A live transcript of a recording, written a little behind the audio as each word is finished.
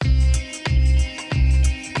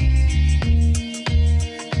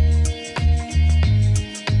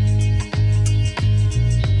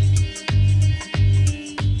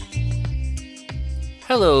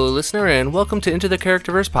Hello, listener, and welcome to Into the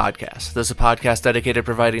Characterverse podcast. This is a podcast dedicated to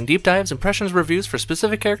providing deep dives, impressions, reviews for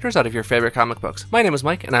specific characters out of your favorite comic books. My name is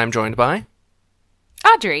Mike, and I'm joined by...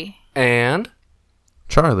 Audrey. And...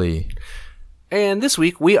 Charlie. And this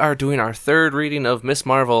week, we are doing our third reading of Ms.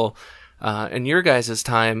 Marvel. In your guys'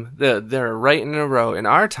 time, they're right in a row. In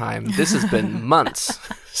our time, this has been months.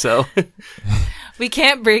 So... We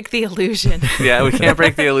can't break the illusion. Yeah, we can't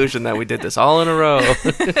break the illusion that we did this all in a row.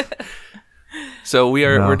 So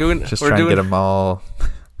we're doing to get them all.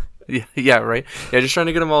 Yeah, right. Yeah, just trying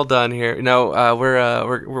to get them all done here. No,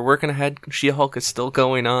 we're working ahead. She-Hulk is still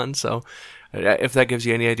going on, so if that gives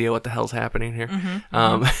you any idea what the hell's happening here.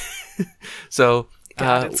 So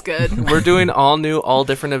God, it's good. We're doing all new, all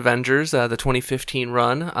different Avengers, the 2015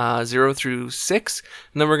 run, 0 through 6,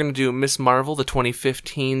 and then we're going to do Ms. Marvel, the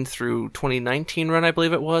 2015 through 2019 run, I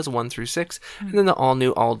believe it was, 1 through 6, and then the all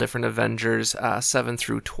new, all different Avengers, 7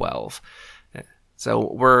 through 12.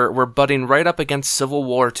 So we're butting right up against Civil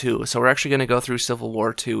War 2. So we're actually going to go through Civil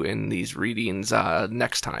War 2 in these readings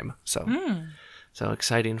next time. So so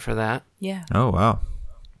exciting for that. Yeah. Oh, wow.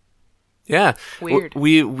 Yeah. Weird.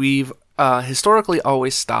 We've historically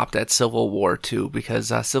always stopped at Civil War 2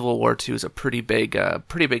 because Civil War 2 is a pretty big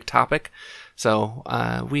topic. So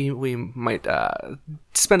we might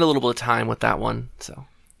spend a little bit of time with that one. So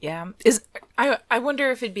Yeah. I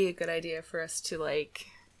wonder if it'd be a good idea for us to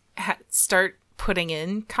start putting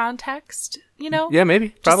in context, you know? Yeah,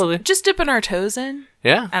 maybe. Probably. Just dipping our toes in.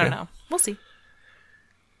 Yeah. I don't know. We'll see.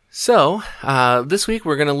 So, this week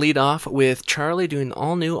we're going to lead off with Charlie doing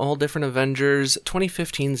all new, all different Avengers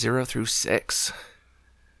 2015 0 through 6.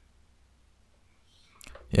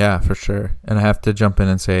 Yeah, for sure. And I have to jump in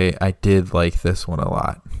and say I did like this one a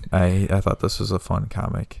lot. I thought this was a fun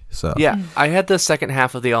comic. So Yeah, I had the second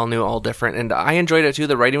half of the all new, all different, and I enjoyed it too.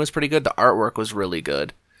 The writing was pretty good. The artwork was really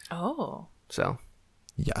good. Oh. So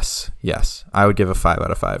Yes. I would give a 5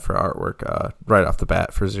 out of 5 for artwork right off the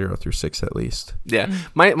bat for 0 through 6 at least. yeah,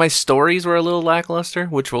 my stories were a little lackluster,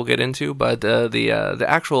 which we'll get into, but the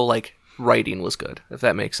actual writing was good, if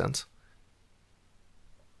that makes sense.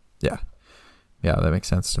 Yeah, that makes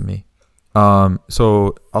sense to me.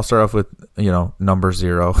 So I'll start off with number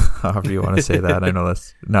 0, however you want to say that. I know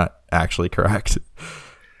that's not actually correct.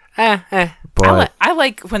 But I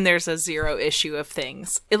like when there's a 0 issue of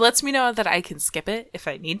things. It lets me know that I can skip it if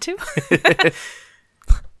I need to.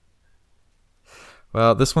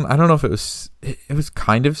 Well, this one, I don't know if it was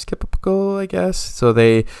kind of skippable, I guess. So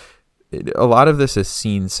a lot of this is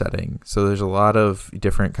scene setting. So there's a lot of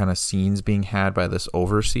different kind of scenes being had by this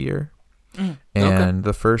overseer. And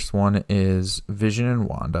the first one is Vision and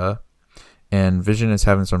Wanda. And Vision is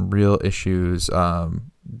having some real issues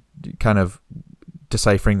kind of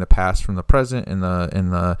deciphering the past from the present in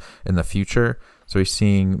the future. So he's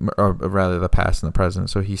seeing, or rather the past and the present.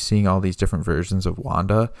 So he's seeing all these different versions of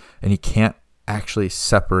Wanda, and he can't actually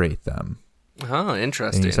separate them. Oh,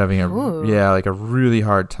 interesting. And he's having a really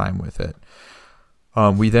hard time with it.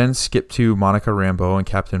 We then skip to Monica Rambeau and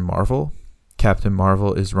Captain Marvel. Captain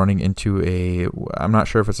Marvel is running into I'm not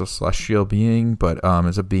sure if it's a celestial being, but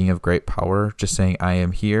it's a being of great power, just saying, "I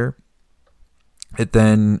am here." It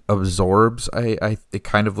then absorbs. It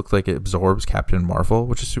kind of looks like it absorbs Captain Marvel,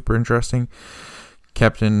 which is super interesting.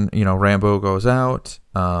 Captain, Rambeau goes out,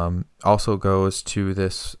 also goes to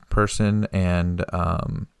this person and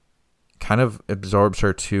kind of absorbs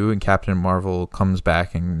her too. And Captain Marvel comes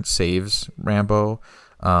back and saves Rambeau.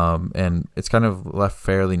 And it's kind of left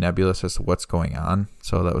fairly nebulous as to what's going on.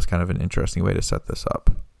 So that was kind of an interesting way to set this up.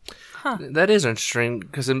 Huh. That is interesting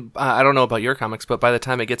because I don't know about your comics, but by the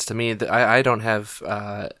time it gets to me, I don't have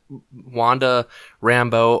Wanda,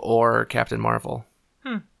 Rambeau, or Captain Marvel.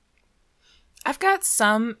 I've got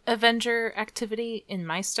some Avenger activity in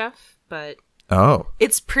my stuff, but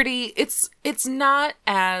it's not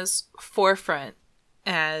as forefront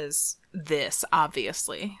as this,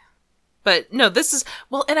 obviously. But no, this is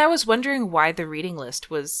and I was wondering why the reading list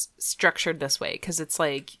was structured this way, because it's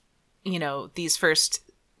these first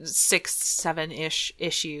 6-7-ish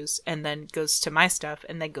issues and then goes to my stuff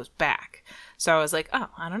and then goes back. So I was like, oh,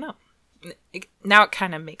 I don't know. Now it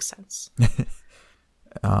kind of makes sense.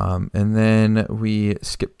 And then we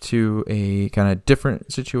skip to a kind of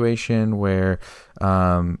different situation where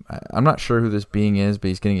I'm not sure who this being is, but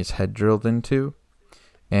he's getting his head drilled into,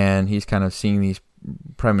 and he's kind of seeing these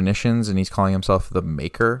premonitions, and he's calling himself the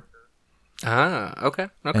Maker. Okay.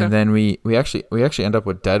 And then we actually end up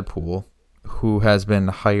with Deadpool, who has been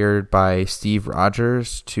hired by Steve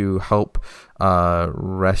Rogers to help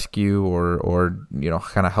rescue or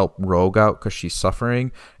kind of help Rogue out because she's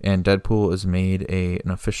suffering, and Deadpool is made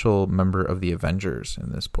an official member of the Avengers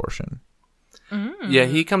in this portion. Yeah,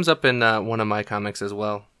 he comes up in one of my comics as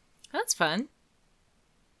well. That's fun.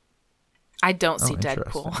 I don't see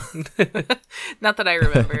Deadpool. Not that I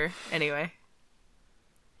remember, anyway.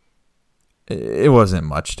 It wasn't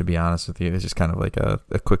much, to be honest with you. It was just kind of like a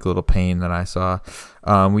quick little pain that I saw.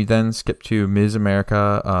 We then skip to Ms.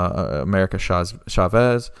 America, America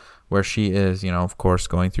Chavez, where she is, of course,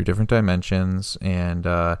 going through different dimensions, and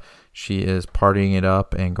she is partying it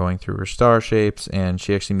up and going through her star shapes, and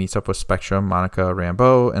she actually meets up with Spectrum, Monica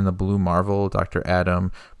Rambeau, and the Blue Marvel, Dr.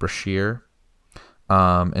 Adam Brashear.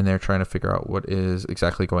 And they're trying to figure out what is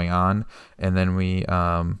exactly going on. And then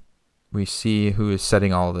we see who is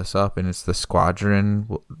setting all this up, and it's the squadron,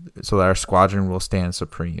 so that our squadron will stand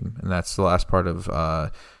supreme. And that's the last part of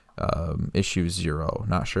issue 0.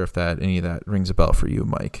 Not sure if any of that rings a bell for you,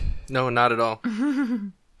 Mike. No, not at all.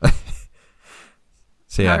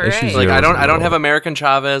 So yeah, All right. issue 0. Like I don't have American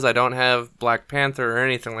Chavez. I don't have Black Panther or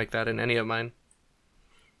anything like that in any of mine.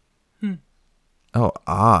 Oh,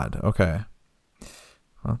 odd. Okay.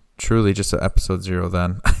 Well, truly just an episode 0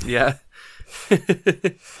 then. Yeah.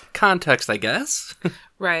 Context, I guess.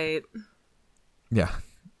 Right. Yeah.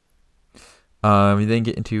 We then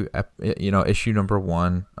get into issue number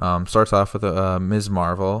 1. Starts off with Ms.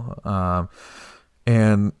 Marvel,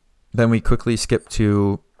 and then we quickly skip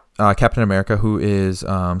to Captain America, who is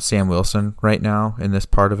Sam Wilson right now in this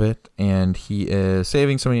part of it, and he is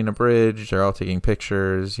saving somebody in a bridge. They're all taking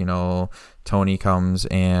pictures. Tony comes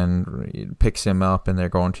and picks him up, and they're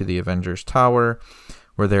going to the Avengers Tower,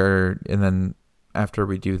 and then after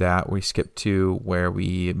we do that, we skip to where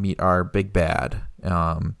we meet our big bad.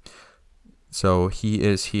 So he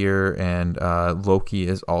is here, and Loki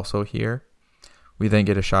is also here. We then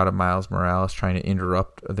get a shot of Miles Morales trying to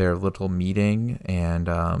interrupt their little meeting,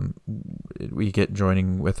 and we get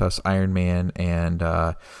joining with us Iron Man and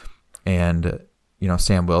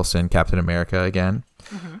Sam Wilson, Captain America again.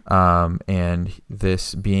 Mm-hmm. And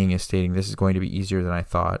this being is stating, "This is going to be easier than I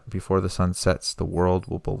thought. Before the sun sets, the world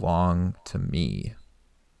will belong to me."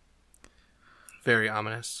 Very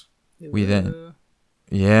ominous. We then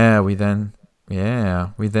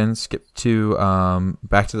skip to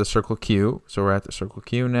back to the Circle Q. So we're at the Circle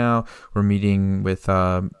Q now. We're meeting with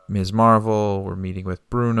Ms. Marvel. We're meeting with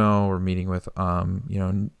Bruno. We're meeting with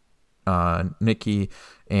Nikki,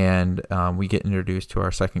 and we get introduced to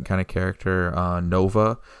our second kind of character,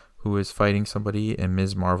 Nova, who is fighting somebody, and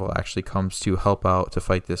Ms. Marvel actually comes to help out to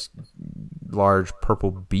fight this large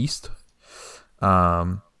purple beast.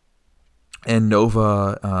 And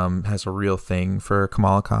Nova has a real thing for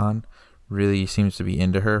Kamala Khan. Really seems to be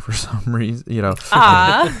into her for some reason,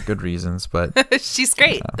 good reasons, but she's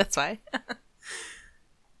great. That's why.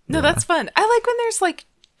 No, that's fun. I like when there's like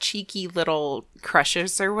cheeky little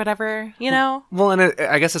crushes or whatever, Well, and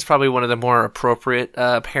I guess it's probably one of the more appropriate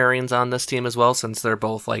pairings on this team as well, since they're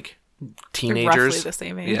both like teenagers, they're roughly the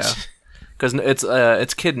same age. Yeah, because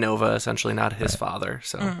it's Kid Nova essentially, not his father.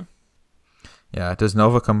 So, yeah. Does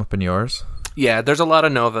Nova come up in yours? Yeah, there's a lot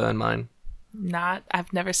of Nova in mine.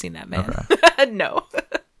 I've never seen that man. Okay. No.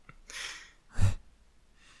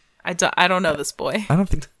 I don't know this boy. I don't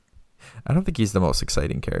think he's the most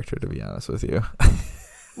exciting character, to be honest with you.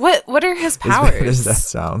 What are his powers? As bad as that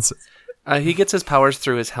sounds. He gets his powers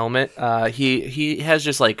through his helmet. He has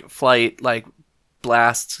just like flight, like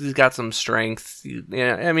blasts. He's got some strength.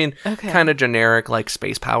 Yeah, I mean, kind of generic like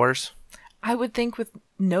space powers. I would think with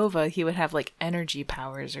Nova he would have like energy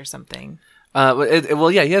powers or something. He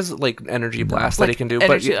has like energy blast that he can do,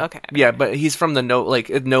 energy, but yeah, but he's from the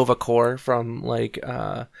Nova Corps from like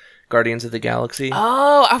Guardians of the Galaxy.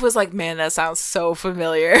 Oh, I was like, man, that sounds so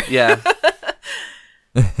familiar. Yeah.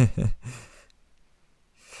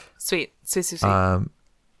 Sweet.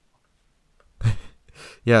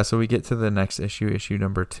 Yeah, so we get to the next issue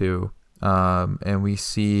number 2, and we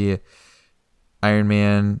see Iron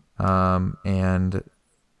Man,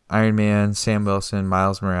 Sam Wilson,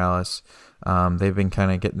 Miles Morales. They've been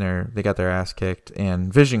kind of they got their ass kicked,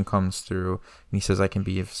 and Vision comes through, and he says, "I can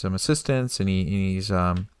be of some assistance," and he's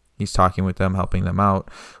talking with them, helping them out.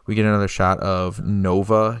 We get another shot of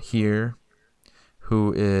Nova here,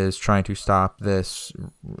 who is trying to stop this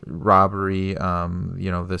robbery.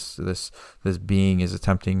 This being is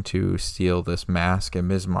attempting to steal this mask, and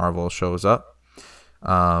Ms. Marvel shows up,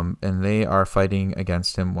 and they are fighting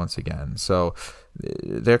against him once again. So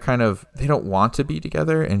they don't want to be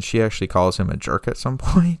together, and she actually calls him a jerk at some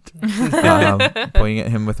point, pointing at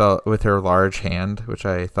him with her large hand, which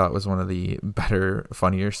I thought was one of the better,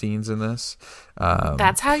 funnier scenes in this.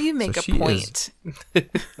 That's how you make a point.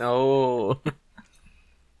 Oh.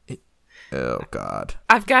 Oh God!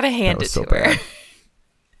 I've got to hand it to her.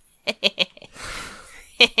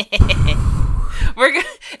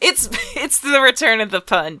 It's the return of the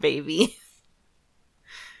pun, baby.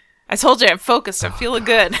 I told you I'm focused. I'm feeling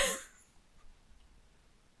good.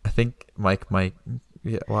 I think Mike might.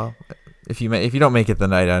 Yeah. Well, if you don't make it the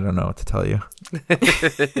night, I don't know what to tell you.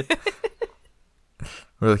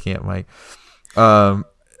 We're looking at Mike.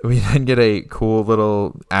 We then get a cool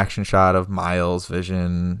little action shot of Miles,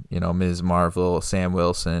 Vision, Ms. Marvel, Sam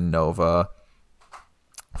Wilson, Nova,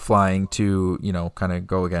 flying to, kind of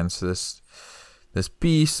go against this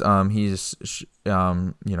beast. He's,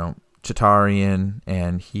 Chitaurian,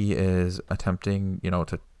 and he is attempting,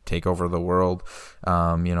 to take over the world,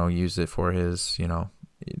 use it for his,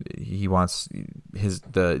 he wants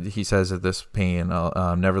he says that this pain,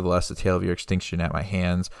 nevertheless, the tale of your extinction at my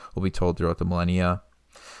hands will be told throughout the millennia.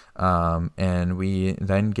 And we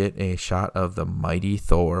then get a shot of the mighty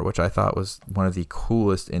Thor, which I thought was one of the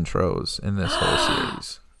coolest intros in this whole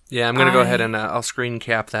series. Yeah, I'm gonna go ahead and I'll screen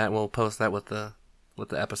cap that. And we'll post that with the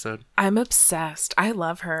episode. I'm obsessed. I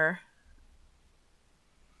love her.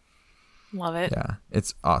 Love it. Yeah,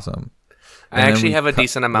 it's awesome. I actually have a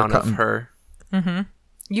decent amount of her. Mm-hmm.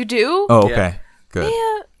 You do? Oh, okay. Good.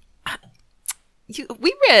 Yeah.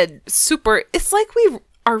 We read super... It's like we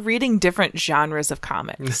are reading different genres of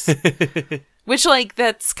comics. Which,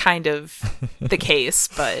 that's kind of the case,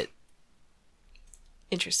 but...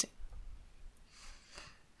 Interesting.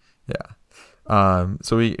 Yeah.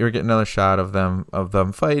 So we're getting another shot of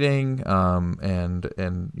them fighting,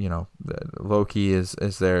 and Loki is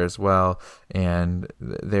there as well, and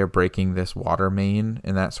they're breaking this water main,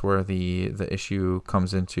 and that's where the issue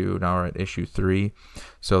comes into. Now we're at issue 3,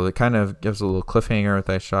 so it kind of gives a little cliffhanger with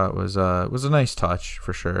that shot. Was a nice touch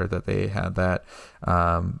for sure that they had that,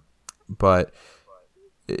 but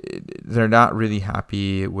they're not really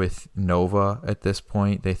happy with Nova at this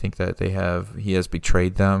point. They think that he has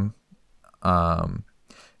betrayed them.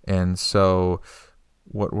 And so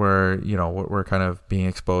what we're kind of being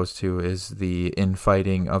exposed to is the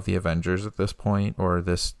infighting of the Avengers at this point, or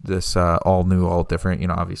this all new, all different,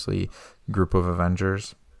 obviously group of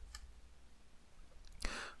Avengers.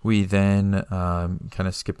 We then kind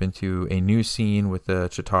of skip into a new scene with the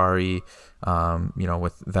Chitauri,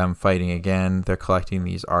 with them fighting again. They're collecting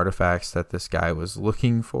these artifacts that this guy was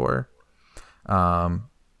looking for.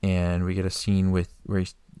 And we get a scene where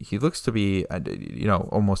he looks to be,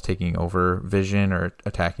 almost taking over Vision or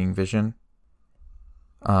attacking Vision.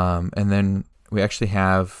 And then we actually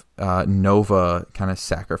have Nova kind of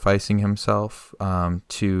sacrificing himself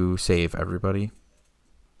to save everybody.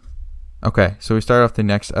 Okay, so we start off the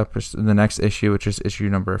next issue, which is issue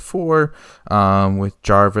number 4, with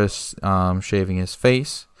Jarvis shaving his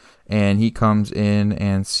face. And he comes in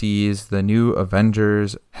and sees the new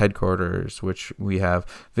Avengers headquarters, which we have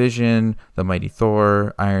Vision, the Mighty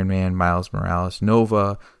Thor, Iron Man, Miles Morales,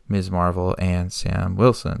 Nova, Ms. Marvel, and Sam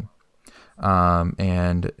Wilson.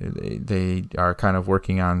 And they are kind of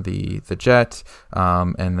working on the jet,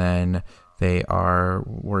 and then they are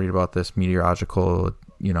worried about this meteorological,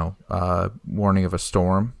 warning of a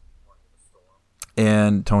storm.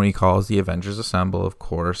 And Tony calls the Avengers Assemble, of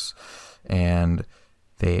course, and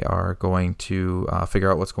they are going to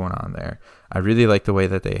figure out what's going on there. I really like the way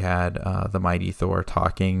that they had the Mighty Thor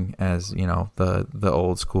talking as, the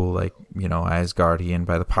old school, Asgardian,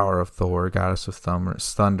 by the power of Thor, goddess of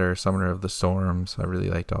thunder, summoner of the storms. I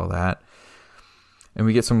really liked all that. And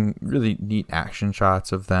we get some really neat action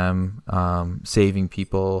shots of them saving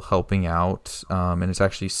people, helping out. And it's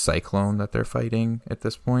actually Cyclone that they're fighting at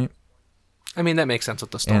this point. I mean, that makes sense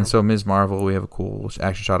with the storm. And so Ms. Marvel, we have a cool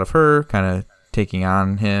action shot of her kind of taking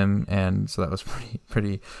on him, and so that was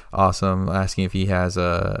pretty awesome. Asking if he has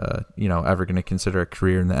ever going to consider a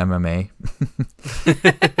career in the MMA.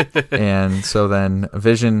 And so then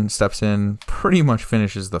Vision steps in, pretty much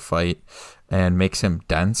finishes the fight, and makes him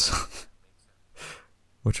dense,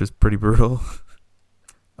 which was pretty brutal.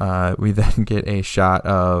 We then get a shot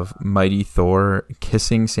of Mighty Thor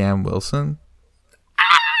kissing Sam Wilson.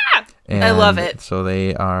 And I love it. So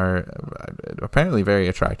they are apparently very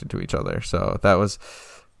attracted to each other. So that was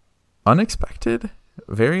unexpected,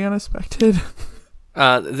 very unexpected.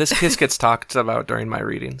 This kiss gets talked about during my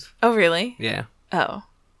readings. Oh, really? Yeah. Oh,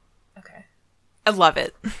 okay. I love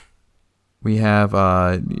it. We have,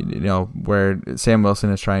 where Sam Wilson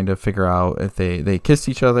is trying to figure out if they kissed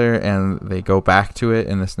each other, and they go back to it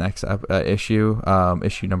in this next issue,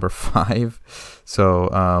 issue number 5. So,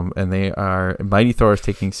 and Mighty Thor is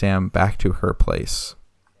taking Sam back to her place.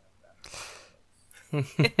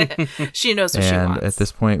 She knows what she wants. And at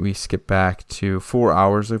this point, we skip back to 4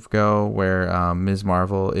 hours ago, where Ms.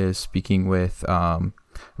 Marvel is speaking with, I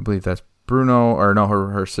believe that's Bruno, or no,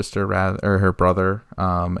 her sister rather, or her brother,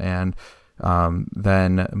 and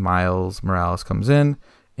Then Miles Morales comes in,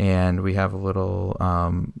 and we have a little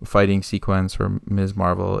fighting sequence where Ms.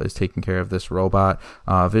 Marvel is taking care of this robot.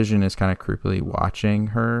 Vision is kind of creepily watching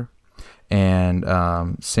her, and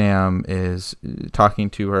Sam is talking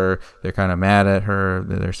to her. They're kind of mad at her.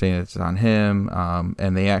 They're saying it's on him,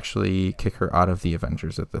 and they actually kick her out of the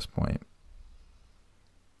Avengers at this point.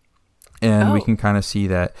 And we can kind of see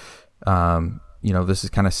that, this is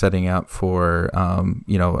kind of setting up for,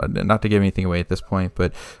 not to give anything away at this point,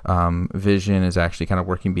 but Vision is actually kind of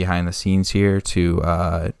working behind the scenes here to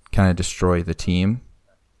kind of destroy the team.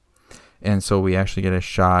 And so we actually get a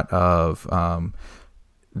shot of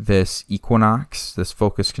this Equinox, this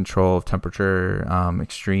focus control of temperature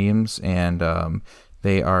extremes, and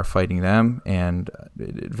they are fighting them. And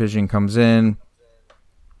Vision comes in.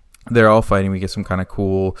 They're all fighting. We get some kind of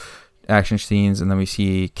cool action scenes, and then we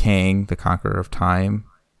see Kang, the Conqueror of Time,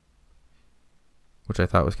 which I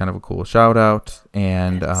thought was kind of a cool shout out.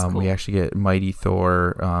 And cool. We actually get Mighty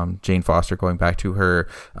Thor, Jane Foster going back to her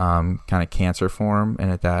kind of cancer form,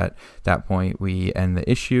 and at that point we end the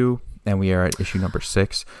issue, and we are at issue number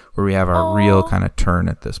 6, where we have our real kind of turn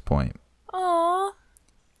at this point. Aww.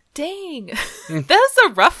 Dang. That's a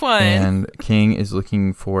rough one. And King is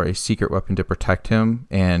looking for a secret weapon to protect him,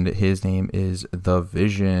 and his name is the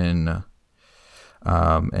Vision.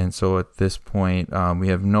 And so at this point, we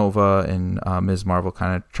have Nova and Ms. Marvel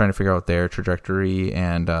kind of trying to figure out their trajectory,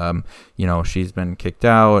 and she's been kicked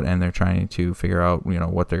out, and they're trying to figure out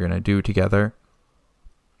what they're going to do together.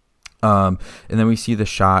 And then we see the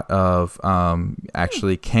shot of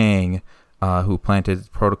actually Kang, who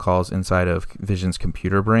planted protocols inside of Vision's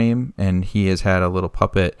computer brain, and he has had a little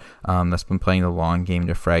puppet that's been playing the long game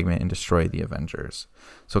to fragment and destroy the Avengers.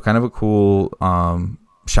 So kind of a cool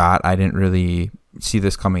shot. I didn't really see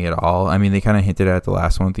this coming at all. I mean, they kind of hinted at the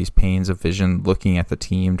last one with these panes of Vision looking at the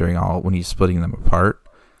team when he's splitting them apart.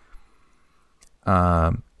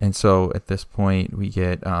 And so at this point, we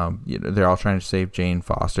get they're all trying to save Jane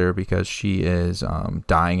Foster because she is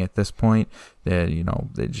dying at this point. That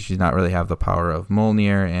she's not really have the power of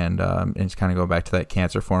Mjolnir, and it's kind of go back to that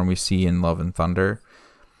cancer form we see in Love and Thunder.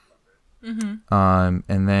 Mm-hmm.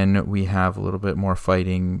 And then we have a little bit more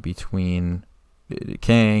fighting between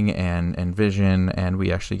Kang and Vision, and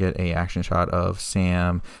we actually get a action shot of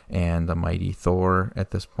Sam and the Mighty Thor at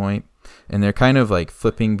this point. And they're kind of like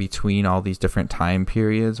flipping between all these different time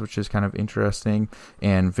periods, which is kind of interesting.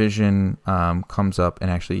 And Vision comes up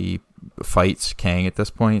and actually fights Kang at this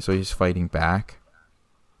point, so he's fighting back.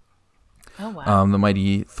 Oh, wow. The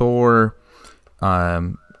Mighty Thor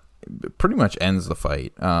pretty much ends the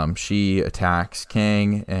fight. She attacks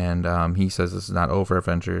Kang, and he says, "This is not over,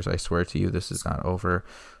 Avengers. I swear to you, this is not over."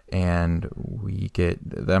 And we get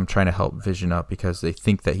them trying to help Vision up because they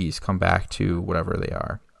think that he's come back to whatever they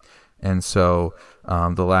are. And so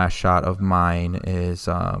the last shot of mine is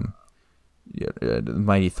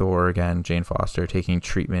Mighty Thor, again, Jane Foster, taking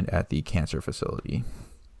treatment at the cancer facility.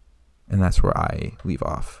 And that's where I leave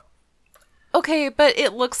off. Okay, but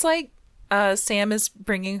it looks like Sam is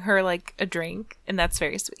bringing her like a drink, and that's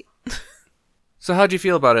very sweet. So how'd you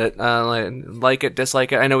feel about it? Like it,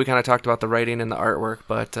 dislike it? I know we kind of talked about the writing and the artwork,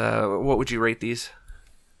 but what would you rate these?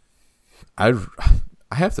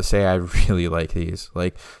 I have to say I really like these.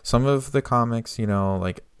 Like, some of the comics,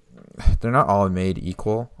 like, they're not all made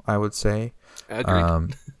equal, I would say.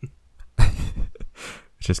 Agreed.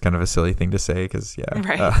 Which is kind of a silly thing to say because, yeah.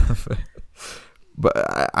 Right. But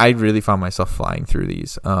I really found myself flying through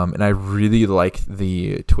these. And I really like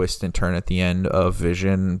the twist and turn at the end of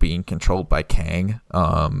Vision being controlled by Kang.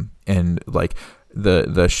 And, like,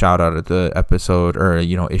 the shout out at the episode, or,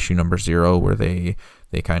 issue number 0, where they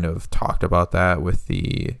kind of talked about that with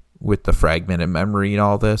the fragmented memory and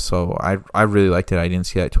all this. So I really liked it. I didn't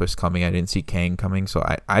see that twist coming. I didn't see Kang coming. So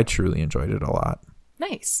I truly enjoyed it a lot.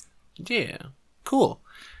 Nice. Yeah. Cool.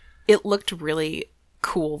 It looked really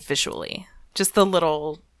cool visually. Just the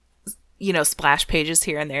little, splash pages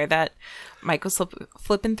here and there that Mike was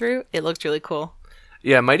flipping through. It looked really cool.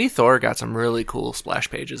 Yeah, Mighty Thor got some really cool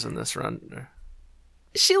splash pages in this run.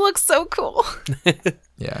 She looks so cool.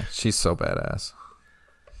 Yeah, she's so badass.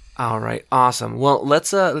 All right, awesome. Well,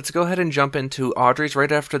 let's go ahead and jump into Audrey's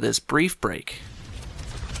right after this brief break.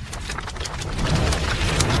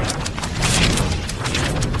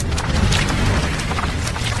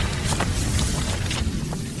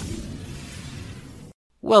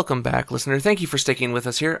 Welcome back, listener. Thank you for sticking with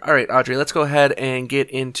us here. All right, Audrey, let's go ahead and get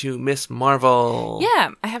into Miss Marvel.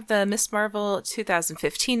 Yeah, I have the Miss Marvel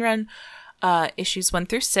 2015 run, issues 1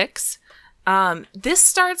 through 6. This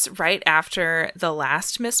starts right after the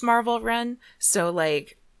last Miss Marvel run, so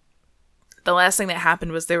like the last thing that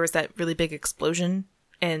happened was there was that really big explosion,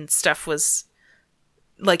 and stuff was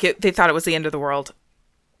like they thought it was the end of the world.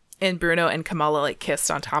 And Bruno and Kamala like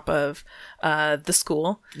kissed on top of the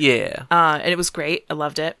school. Yeah. And it was great. I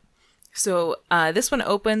loved it. So this one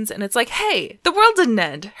opens and it's like, hey, the world didn't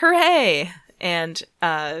end. Hooray. And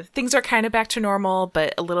things are kind of back to normal,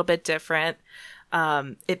 but a little bit different.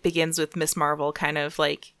 It begins with Miss Marvel kind of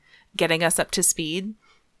like getting us up to speed.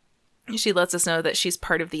 She lets us know that she's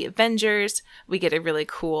part of the Avengers. We get a really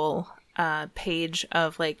cool page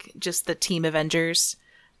of like just the Team Avengers,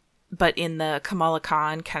 but in the Kamala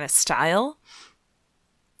Khan kind of style.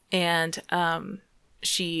 And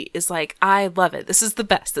she is like, I love it. This is the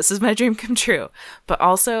best. This is my dream come true. But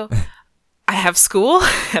also, I have school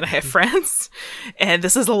and I have friends, and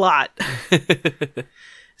this is a lot.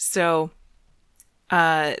 So,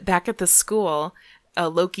 back at the school,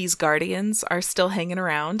 Loki's guardians are still hanging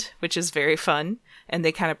around, which is very fun, and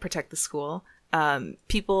they kind of protect the school.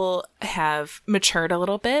 People have matured a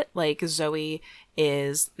little bit. Like Zoe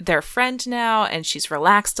is their friend now, and she's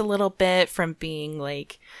relaxed a little bit from being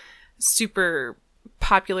like super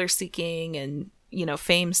popular seeking and, you know,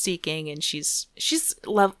 fame seeking, and she's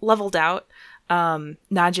leveled out.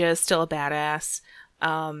 Nadia is still a badass.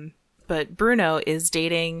 But Bruno is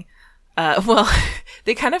dating, well,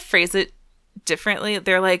 they kind of phrase it differently.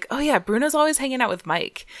 They're like, oh yeah, Bruno's always hanging out with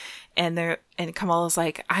Mike. And Kamala's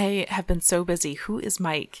like, I have been so busy. Who is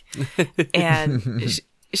Mike? And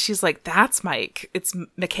she's like, that's Mike. It's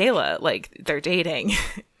Michaela. Like, they're dating.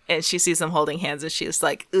 And she sees them holding hands and she's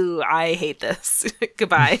like, ooh, I hate this.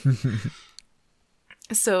 Goodbye.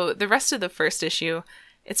 So the rest of the first issue,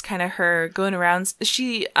 it's kind of her going around.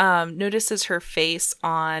 She notices her face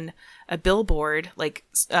on a billboard, like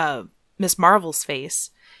Miss Marvel's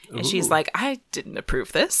face. And she's like, I didn't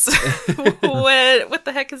approve this. What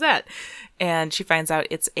the heck is that? And she finds out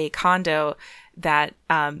it's a condo that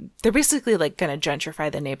they're basically like going to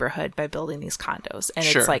gentrify the neighborhood by building these condos. And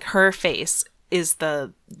It's like her face is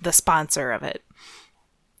the sponsor of it.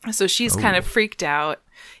 So she's kind of freaked out.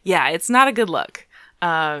 Yeah, it's not a good look.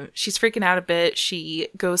 She's freaking out a bit. She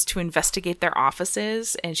goes to investigate their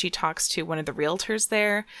offices and she talks to one of the realtors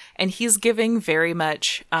there. And he's giving very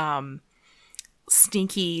much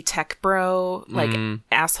sneaky tech bro, like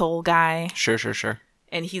asshole guy. Sure.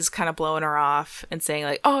 And he's kind of blowing her off and saying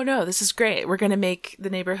like, oh no, this is great. We're going to make the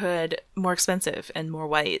neighborhood more expensive and more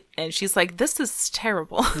white. And she's like, this is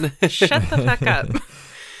terrible. Shut the fuck up.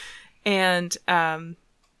 And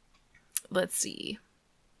let's see.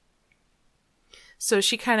 So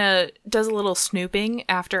she kind of does a little snooping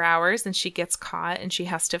after hours and she gets caught and she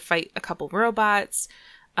has to fight a couple robots.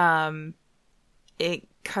 It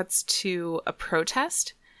cuts to a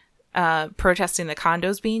protest, protesting the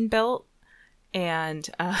condos being built. And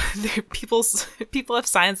people have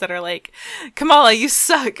signs that are like, Kamala, you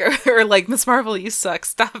suck, or like, Miss Marvel, you suck.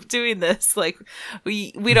 Stop doing this. Like,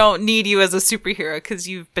 we don't need you as a superhero because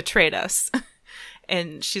you've betrayed us.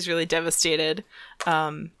 And she's really devastated.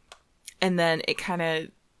 And then it kind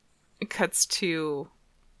of cuts to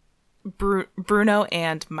Bruno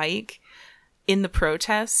and Mike in the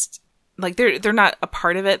protest. Like they're not a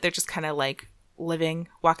part of it. They're just kind of like living,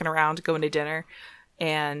 walking around, going to dinner.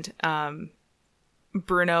 And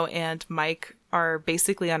Bruno and Mike are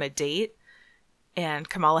basically on a date, and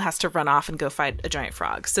Kamala has to run off and go fight a giant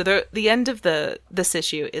frog. So the end of this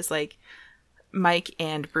issue is like Mike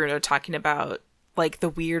and Bruno talking about like the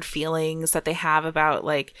weird feelings that they have about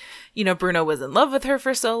like, you know, Bruno was in love with her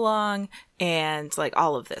for so long and like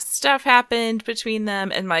all of this stuff happened between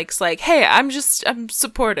them. And Mike's like, hey, I'm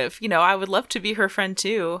supportive. You know, I would love to be her friend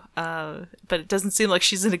too. But it doesn't seem like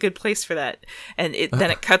she's in a good place for that. And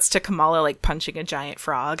then it cuts to Kamala like punching a giant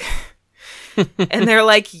frog. And they're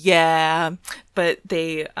like, yeah, but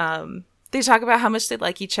they talk about how much they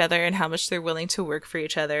like each other and how much they're willing to work for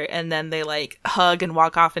each other. And then they like hug and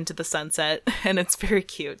walk off into the sunset. And it's very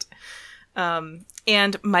cute.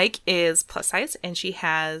 And Mike is plus size and she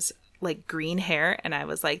has like green hair. And I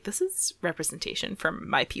was like, this is representation from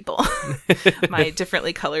my people, my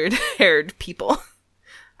differently colored haired people.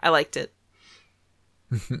 I liked it.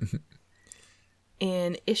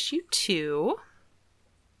 In issue 2,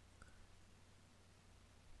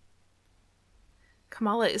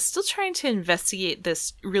 Kamala is still trying to investigate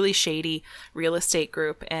this really shady real estate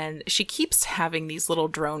group, and she keeps having these little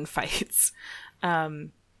drone fights.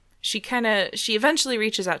 She eventually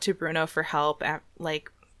reaches out to Bruno for help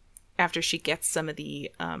after she gets some of the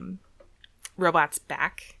robots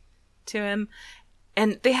back to him,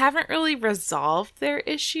 and they haven't really resolved their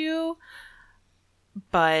issue,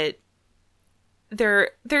 but they're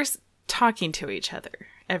talking to each other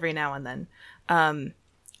every now and then.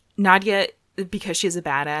 Nadia, because she's a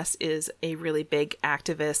badass, is a really big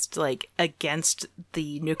activist, like, against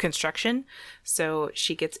the new construction. So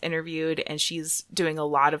she gets interviewed, and she's doing a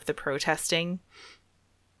lot of the protesting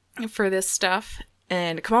for this stuff.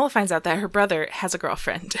 And Kamala finds out that her brother has a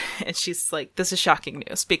girlfriend, and she's like, this is shocking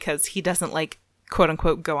news, because he doesn't, like, quote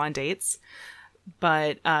unquote go on dates.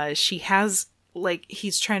 But she has, like,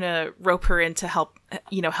 he's trying to rope her into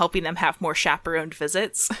helping them have more chaperoned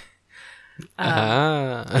visits.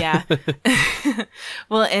 Yeah.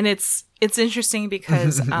 Well, and it's interesting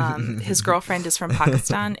because his girlfriend is from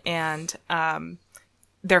Pakistan, and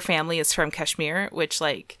their family is from Kashmir, which,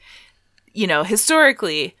 like,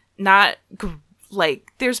 historically not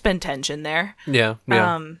like, there's been tension there. Yeah.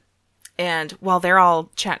 And while they're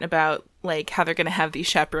all chatting about, like, how they're going to have these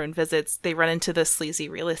chaperone visits, they run into this sleazy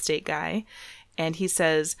real estate guy. And he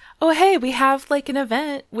says, oh, hey, we have, like, an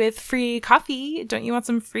event with free coffee. Don't you want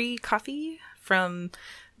some free coffee from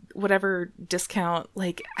whatever discount?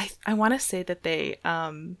 Like, I want to say that they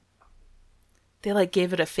like,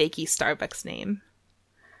 gave it a fakey Starbucks name,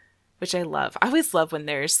 which I love. I always love when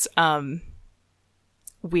there's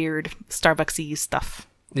weird Starbucks-y stuff.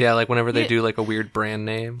 Yeah, like whenever they do, like, a weird brand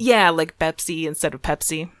name. Yeah, like Pepsi instead of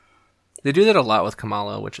Pepsi. They do that a lot with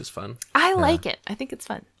Kamala, which is fun. I like it. I think it's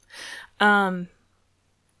fun.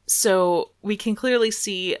 So we can clearly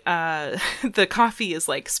see the coffee is,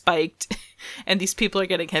 like, spiked, and these people are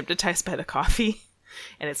getting hypnotized by the coffee,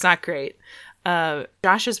 and it's not great.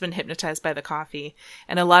 Josh has been hypnotized by the coffee,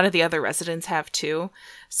 and a lot of the other residents have too.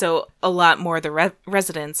 So a lot more of the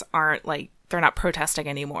residents aren't, like, they're not protesting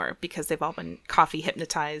anymore because they've all been coffee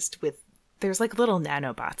hypnotized with, there's, like, little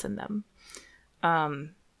nanobots in them.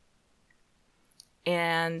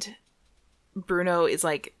 And Bruno is,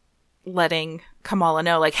 like, letting Kamala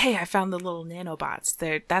know, like, hey, I found the little nanobots.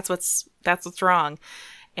 That's what's wrong.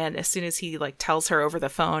 And as soon as he, like, tells her over the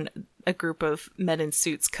phone, a group of men in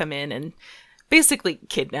suits come in and basically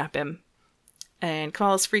kidnap him. And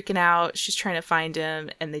Kamala's freaking out. She's trying to find him,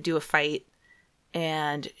 and they do a fight.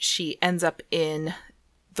 And she ends up in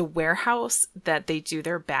the warehouse that they do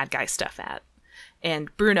their bad guy stuff at.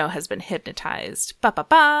 And Bruno has been hypnotized.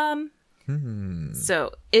 Ba-ba-bam!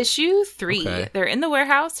 So, issue 3, okay. They're in the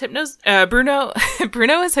warehouse. Bruno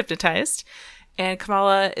is hypnotized, and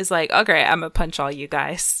Kamala is like, "Oh great, I'm gonna punch all you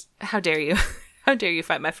guys. How dare you? How dare you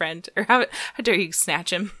fight my friend? Or how dare you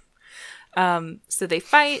snatch him?" So they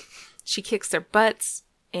fight. She kicks their butts,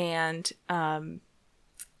 and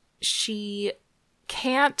she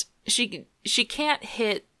can't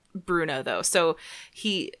hit Bruno though. So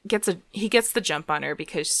he gets the jump on her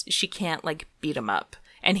because she can't, like, beat him up.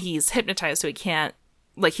 And he's hypnotized, so he can't,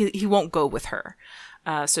 like, he won't go with her.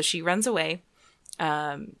 So she runs away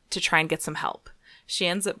to try and get some help. She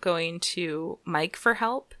ends up going to Mike for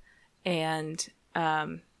help. And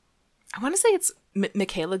I want to say it's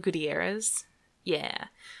Michaela Gutierrez. Yeah.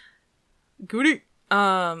 Goody.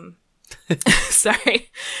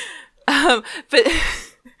 Sorry.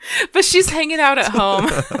 But she's hanging out at home.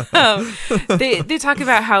 They talk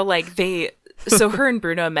about how, like, so her and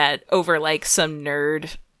Bruno met over, like, some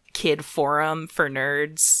nerd kid forum for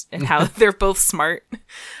nerds, and how they're both smart.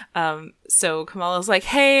 So Kamala's like,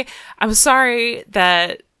 hey, I'm sorry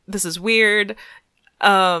that this is weird.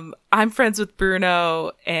 I'm friends with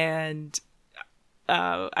Bruno, and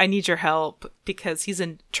I need your help because he's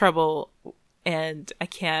in trouble, and I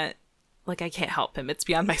can't help him. It's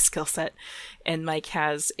beyond my skill set. And Mike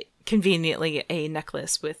has conveniently a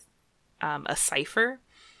necklace with a cipher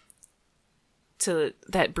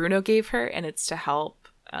that Bruno gave her, and it's to help.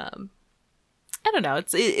 I don't know.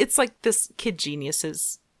 It's like this Kid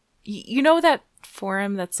Geniuses. You know that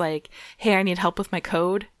forum that's like, hey, I need help with my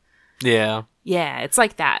code? Yeah. Yeah, it's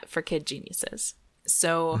like that for Kid Geniuses.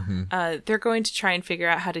 So they're going to try and figure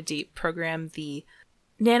out how to deprogram the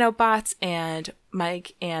nanobots, and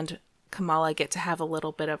Mike and Kamala get to have a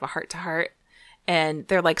little bit of a heart-to-heart, and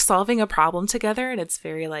they're, like, solving a problem together, and it's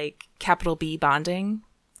very, like, capital B bonding.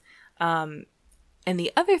 And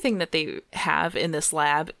the other thing that they have in this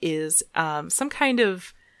lab is some kind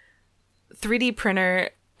of 3D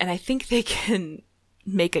printer, and I think they can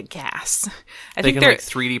make a gas. They can, like,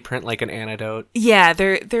 3D print, like, an antidote. Yeah,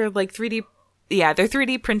 they're like 3D. Yeah, they're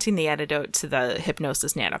 3D printing the antidote to the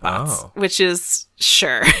hypnosis nanobots, which is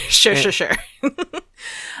sure.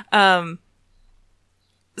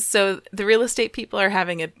 So the real estate people are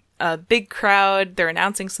having a big crowd. They're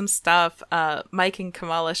announcing some stuff. Mike and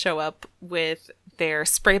Kamala show up with their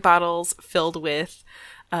spray bottles filled with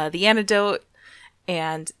the antidote,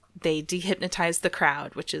 and they dehypnotize the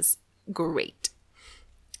crowd, which is great.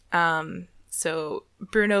 So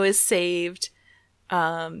Bruno is saved.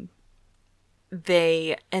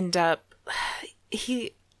 they end up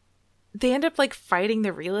like fighting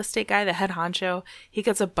the real estate guy, the head honcho. He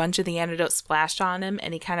gets a bunch of the antidote splashed on him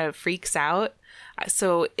and he kind of freaks out.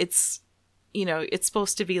 So it's, you know, it's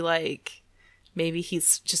supposed to be like maybe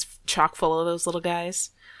he's just chock full of those little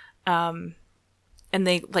guys. And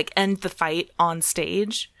they like end the fight on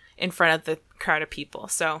stage in front of the crowd of people.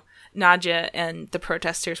 So Nadia and the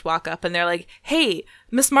protesters walk up and they're like, "Hey,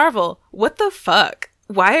 Miss Marvel, what the fuck?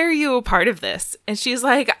 Why are you a part of this?" And she's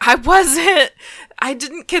like, I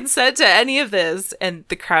didn't consent to any of this. And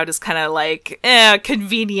the crowd is kind of like,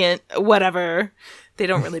 convenient, whatever. They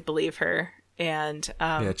don't really believe her. And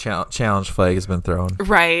challenge flag has been thrown.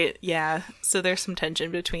 Right, yeah. So there's some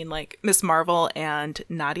tension between like Miss Marvel and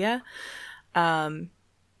Nadia. But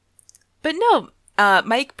no,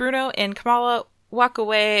 Mike, Bruno, and Kamala walk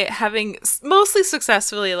away having mostly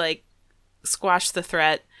successfully like squashed the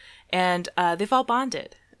threat. And they've all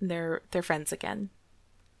bonded. They're friends again.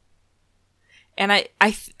 And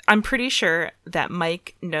I'm pretty sure that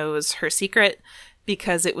Mike knows her secret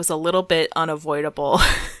because it was a little bit unavoidable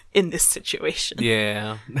in this situation.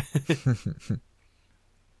 Yeah.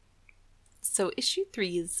 So issue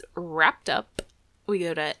 3 is wrapped up. We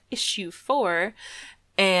go to issue 4,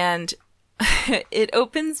 and it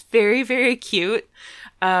opens very, very cute.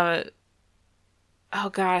 Oh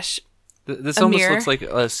gosh. This Amir. almost looks like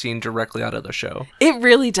a scene directly out of the show. It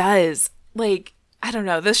really does. Like, I don't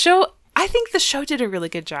know. I think the show did a really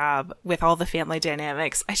good job with all the family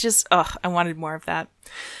dynamics. I wanted more of that.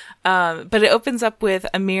 But it opens up with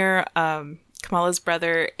Amir, Kamala's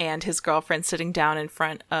brother, and his girlfriend sitting down in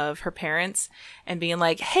front of her parents and being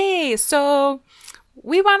like, "Hey, so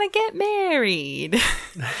we want to get married."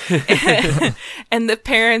 And the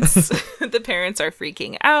parents are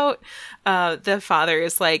freaking out. The father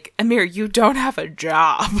is like, "Amir, you don't have a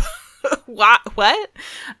job." What?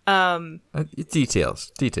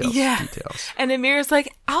 Details. Yeah. Details. And Amir's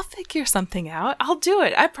like, "I'll figure something out. I'll do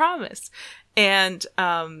it. I promise." And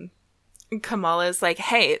Kamala's like,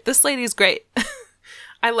 "Hey, this lady's great.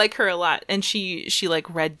 I like her a lot." And she like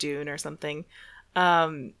read Dune or something.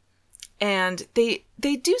 And they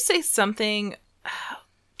do say something. I'm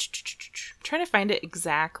trying to find it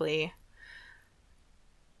exactly.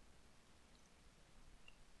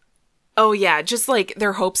 Oh yeah, just like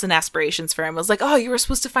their hopes and aspirations for him. It was like, "Oh, you were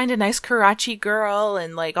supposed to find a nice Karachi girl,"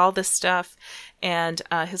 and like all this stuff. And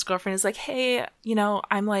his girlfriend is like, "Hey, you know,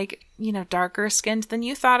 I'm like, you know, darker skinned than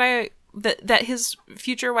you thought that his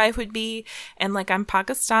future wife would be, and like I'm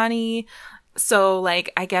Pakistani. So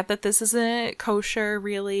like I get that this isn't kosher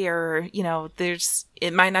really, or you know,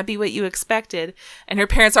 it might not be what you expected." And her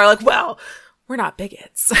parents are like, "Well, we're not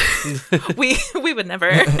bigots. we would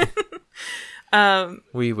never."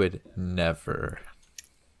 We would never.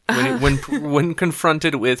 When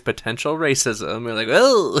confronted with potential racism, we're like,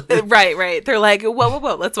 "Oh." Right. They're like,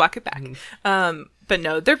 whoa, let's walk it back. But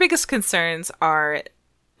no, their biggest concerns are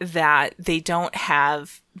that they don't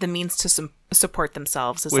have the means to support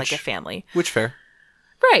themselves as like a family. Which fair.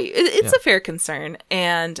 Right. It's a fair concern.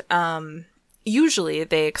 And usually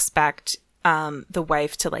they expect the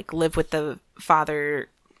wife to like live with the father,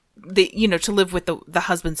 to live with the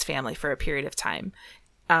husband's family for a period of time.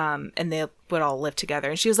 And they would all live together.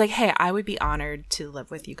 And she was like, "Hey, I would be honored to live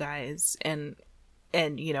with you guys and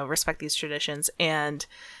you know, respect these traditions." And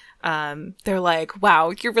they're like,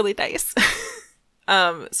 "Wow, you're really nice."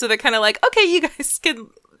 So they're kind of like, "Okay, you guys can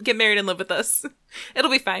get married and live with us.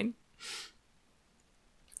 It'll be fine."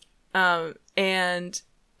 And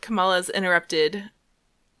Kamala's interrupted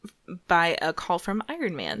by a call from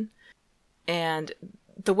Iron Man. And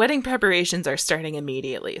the wedding preparations are starting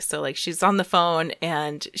immediately. So like she's on the phone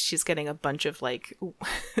and she's getting a bunch of like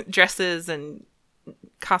dresses and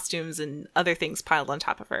costumes and other things piled on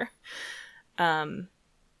top of her.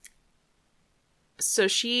 So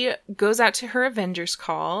she goes out to her Avengers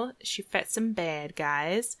call. She fights some bad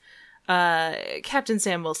guys. Captain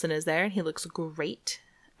Sam Wilson is there and he looks great.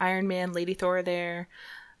 Iron Man, Lady Thor are there.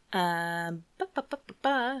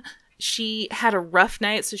 She had a rough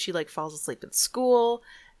night, so she like falls asleep at school.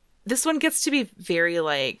 This one gets to be very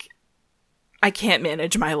like, I can't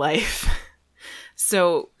manage my life.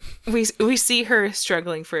 So we see her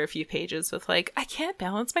struggling for a few pages with like, I can't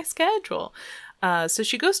balance my schedule. So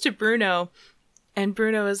she goes to Bruno, and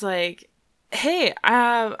Bruno is like, "Hey,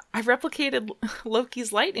 I replicated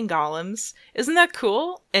Loki's lightning golems. Isn't that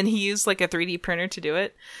cool?" And he used like a 3D printer to do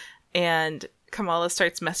it. And Kamala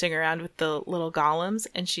starts messing around with the little golems,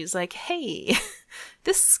 and she's like, "Hey,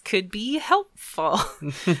 this could be helpful."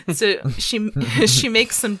 So she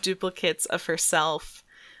makes some duplicates of herself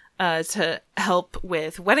to help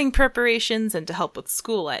with wedding preparations and to help with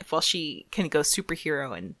school life while she can go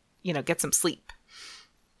superhero and, get some sleep.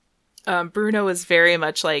 Bruno is very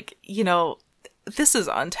much like, this is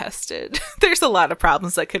untested. There's a lot of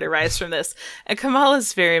problems that could arise from this. And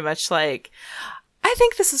Kamala's very much like, I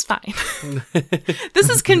think this is fine. This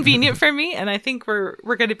is convenient for me, and I think we're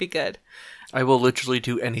going to be good. I will literally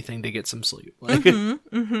do anything to get some sleep.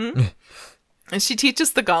 And she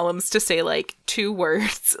teaches the golems to say, like, 2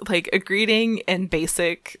 words, like a greeting and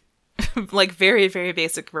basic, like very, very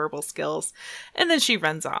basic verbal skills. And then she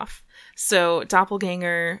runs off. So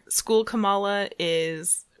Doppelganger School Kamala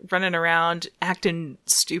is running around acting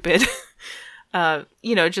stupid,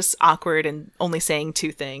 just awkward and only saying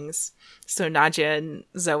 2 things. So Nadja and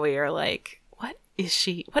Zoe are like, what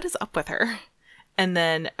is up with her? And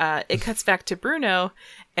then it cuts back to Bruno,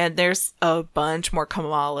 and there's a bunch more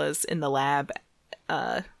Kamalas in the lab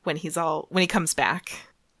when he comes back.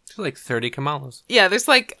 There's like 30 Kamalas. Yeah, there's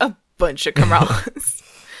like a bunch of Kamalas.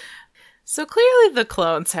 So clearly the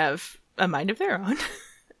clones have a mind of their own.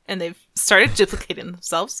 And they've started duplicating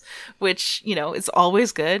themselves, which, is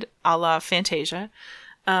always good, a la Fantasia.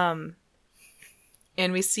 And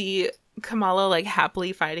we see Kamala, like,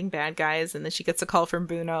 happily fighting bad guys, and then she gets a call from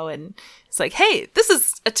Bruno, and it's like, hey, this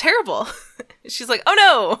is a terrible. She's like,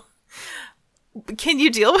 oh no! Can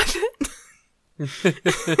you deal with it?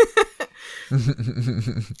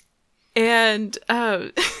 And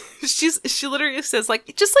she literally says,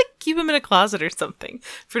 like, just like keep him in a closet or something.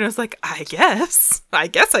 Bruno's like, I guess I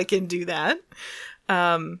can do that.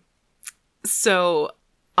 So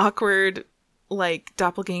awkward, like,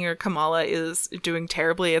 doppelganger Kamala is doing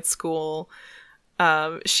terribly at school.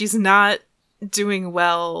 She's not doing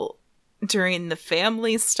well during the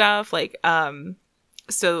family stuff. Like,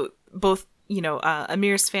 so both,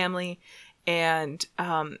 Amir's family and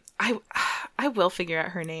I will figure out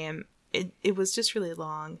her name. It was just really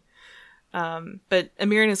long. But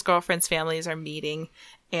Amir and his girlfriend's families are meeting,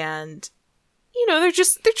 and, they're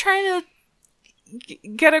trying to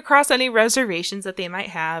get across any reservations that they might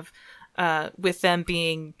have, with them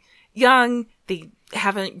being young. They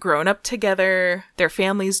haven't grown up together. Their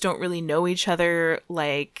families don't really know each other.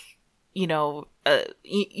 Like,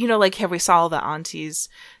 like how we saw all the aunties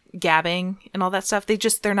gabbing and all that stuff.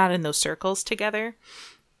 They're not in those circles together.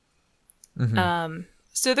 Mm-hmm.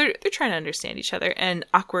 So they're trying to understand each other, and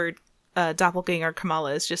awkward doppelganger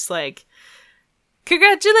Kamala is just like,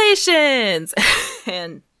 congratulations,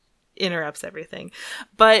 and interrupts everything.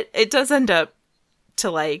 But it does end up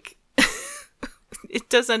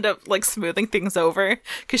smoothing things over,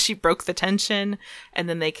 because she broke the tension, and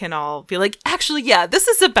then they can all be like, actually, yeah, this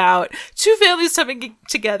is about 2 families coming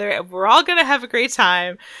together, and we're all gonna have a great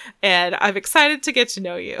time, and I'm excited to get to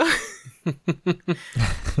know you.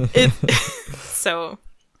 So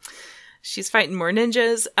she's fighting more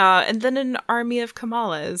ninjas, and then an army of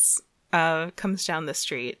Kamalas comes down the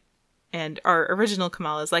street, and our original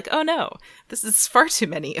Kamala is like, oh no, this is far too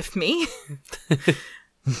many of me.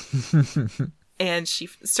 And she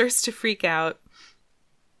starts to freak out,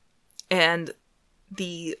 and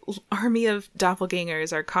the army of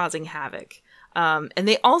doppelgangers are causing havoc, and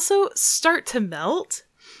they also start to melt,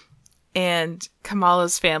 and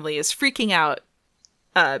Kamala's family is freaking out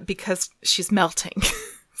because she's melting.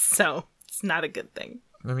 So it's not a good thing.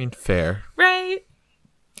 I mean, fair. Right?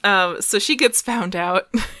 So she gets found out,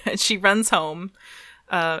 and she runs home,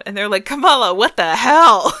 and they're like, Kamala, what the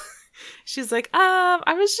hell? She's like,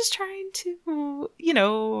 I was just trying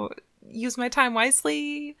to, use my time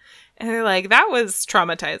wisely. And they're like, that was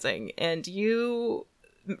traumatizing, and you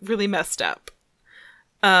really messed up.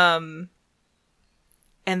 And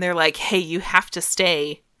they're like, hey, you have to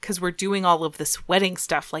stay, because we're doing all of this wedding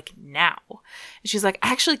stuff, like, now. And she's like,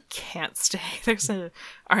 I actually can't stay. There's an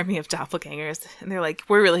army of doppelgangers. And they're like,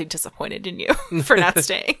 we're really disappointed in you for not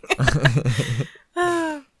staying.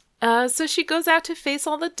 So she goes out to face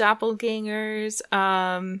all the doppelgangers.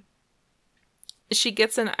 She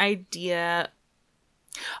gets an idea.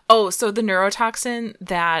 Oh, so the neurotoxin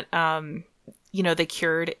that, they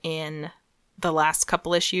cured in the last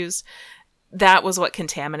couple issues, that was what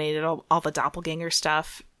contaminated all the doppelganger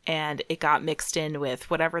stuff, and it got mixed in with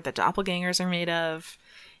whatever the doppelgangers are made of,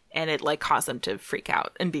 and it, like, caused them to freak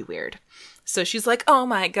out and be weird. So she's like, oh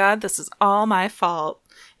my god, this is all my fault,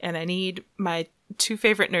 and I need my 2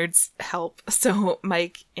 favorite nerds' help. So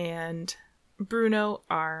Mike and Bruno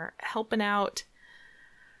are helping out,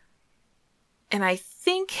 and I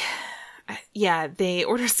think, they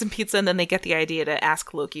order some pizza, and then they get the idea to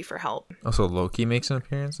ask Loki for help. Also, Loki makes an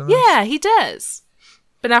appearance in this? Yeah, he does.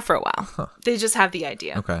 But not for a while. Huh. They just have the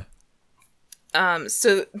idea. Okay.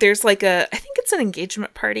 So there's like I think it's it's an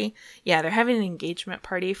engagement party. Yeah, they're having an engagement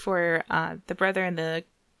party for the brother and the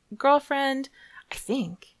girlfriend, I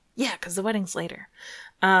think. Yeah, because the wedding's later.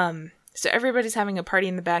 So everybody's having a party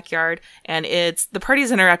in the backyard, and the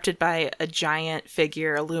party's interrupted by a giant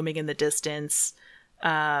figure looming in the distance.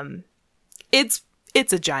 It's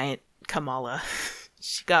a giant Kamala.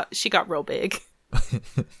 She got real big.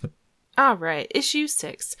 All right, issue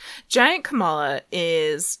 6. Giant Kamala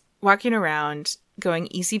is walking around going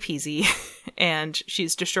easy peasy, and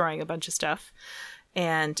she's destroying a bunch of stuff.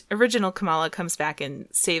 And original Kamala comes back and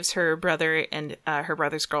saves her brother and her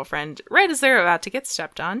brother's girlfriend right as they're about to get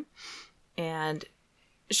stepped on. And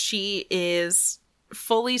she is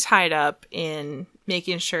fully tied up in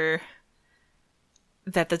making sure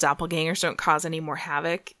that the doppelgangers don't cause any more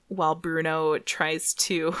havoc, while Bruno tries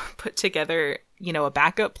to put together, a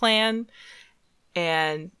backup plan.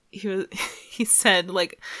 And he said,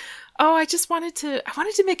 like, oh, I wanted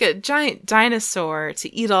to make a giant dinosaur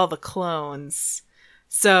to eat all the clones.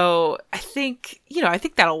 So I think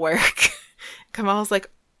that'll work. Kamala's like,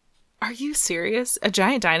 are you serious? A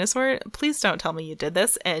giant dinosaur? Please don't tell me you did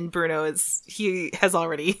this. And Bruno he's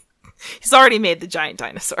already made the giant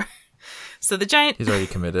dinosaur. So the giant... He's already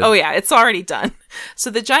committed. Oh yeah, it's already done. So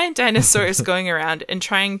the giant dinosaur is going around and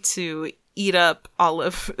trying to eat up all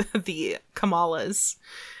of the Kamalas.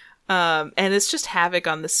 And it's just havoc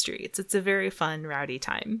on the streets. It's a very fun, rowdy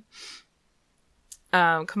time.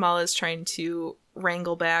 Kamala is trying to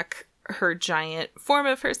wrangle back her giant form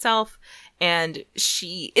of herself, and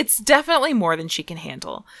it's definitely more than she can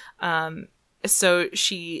handle. So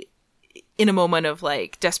she, in a moment of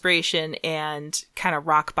like desperation and kind of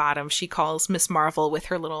rock bottom, she calls Miss Marvel with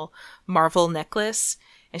her little Marvel necklace,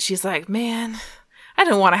 and she's like, man, I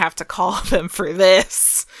don't want to have to call them for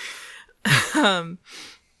this.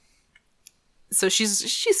 So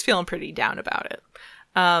she's feeling pretty down about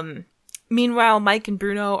it. Meanwhile, Mike and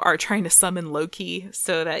Bruno are trying to summon Loki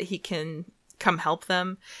so that he can come help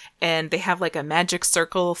them. And they have like a magic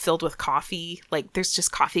circle filled with coffee. Like there's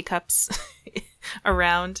just coffee cups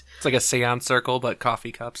around. It's like a seance circle, but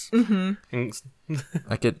coffee cups. Mm-hmm.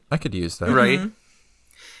 I could use that. Right. Mm-hmm.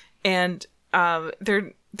 And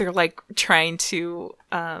they're like trying to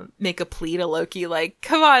make a plea to Loki, like,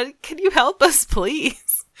 come on, can you help us,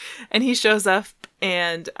 please? And he shows up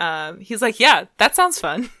and he's like, yeah, that sounds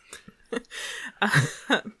fun.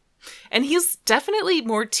 And he's definitely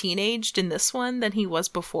more teenaged in this one than he was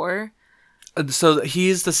before. So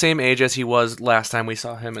he's the same age as he was last time we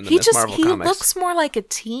saw him in the Miss Marvel comics. He looks more like a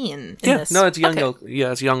teen in this. No, it's young. Okay.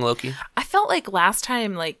 It's young Loki. I felt like last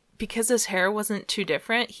time, like, because his hair wasn't too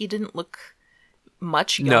different, he didn't look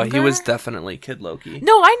much younger. No, he was definitely Kid Loki.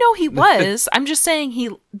 No, I know he was. I'm just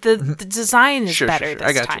saying the design is better this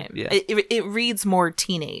I got time. You. Yeah. It reads more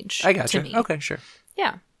teenage. I got to you. me. Okay, sure.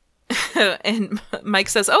 Yeah. And Mike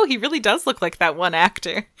says, oh, he really does look like that one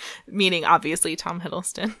actor, meaning obviously Tom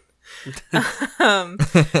Hiddleston.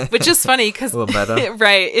 Which is funny because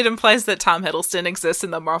right, it implies that Tom Hiddleston exists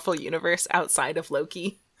in the Marvel universe outside of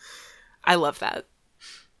Loki. I love that.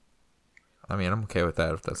 I mean, I'm okay with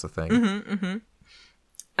that if that's a thing. Mm-hmm,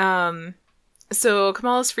 mm-hmm. So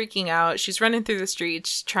Kamala's freaking out. She's running through the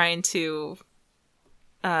streets trying to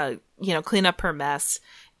clean up her mess,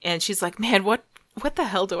 and she's like, man, what the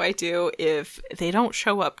hell do I do if they don't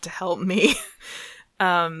show up to help me?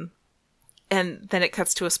 And then it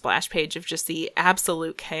cuts to a splash page of just the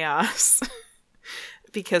absolute chaos.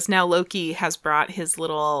 Because now Loki has brought his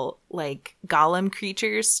little, like, golem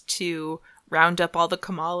creatures to round up all the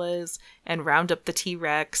Kamalas and round up the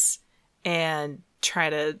T-Rex and try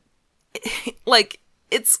to, like,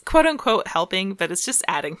 it's quote-unquote helping, but it's just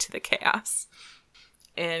adding to the chaos.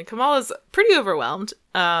 And Kamala's pretty overwhelmed.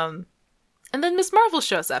 And then Miss Marvel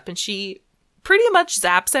shows up and she pretty much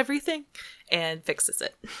zaps everything and fixes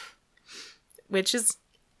it. Which is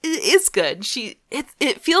good.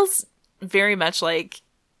 It feels very much like,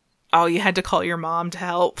 oh, you had to call your mom to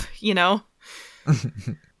help,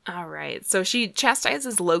 All right. So she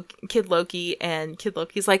chastises Kid Loki, and Kid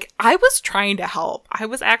Loki's like, I was trying to help. I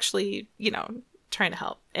was actually, trying to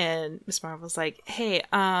help. And Miss Marvel's like, hey,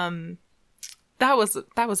 that was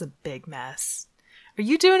a big mess. Are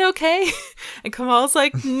you doing okay? And Kamala's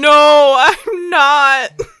like, no, I'm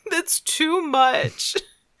not. That's too much.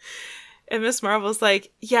 And Miss Marvel's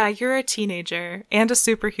like, yeah, you're a teenager and a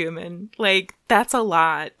superhuman. Like, that's a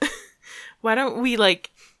lot. Why don't we,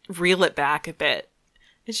 like, reel it back a bit?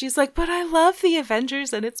 And she's like, but I love the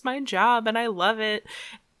Avengers and it's my job and I love it.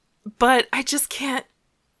 But I just can't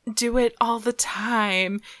do it all the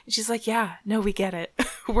time. And she's like, yeah, no, we get it.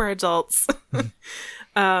 We're adults.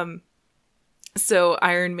 So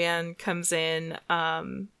Iron Man comes in,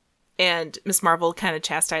 And Miss Marvel kind of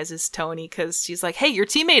chastises Tony because she's like, hey, your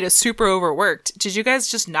teammate is super overworked. Did you guys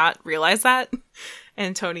just not realize that?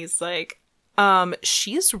 And Tony's like,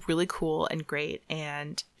 she's really cool and great,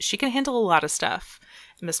 and she can handle a lot of stuff.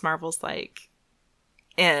 And Miss Marvel's like,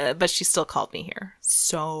 but she still called me here.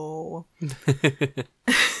 So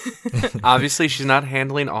obviously she's not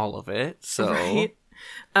handling all of it. So right?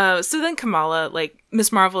 So then Kamala, like,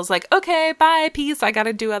 Miss Marvel's like, okay, bye, peace. I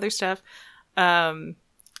gotta do other stuff.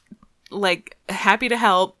 Like, happy to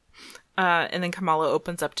help. And then Kamala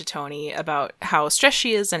opens up to Tony about how stressed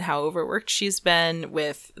she is and how overworked she's been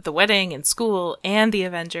with the wedding and school and the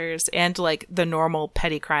Avengers and, like, the normal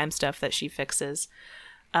petty crime stuff that she fixes.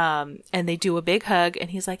 And they do a big hug, and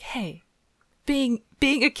he's like, hey, being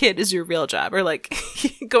a kid is your real job, or, like,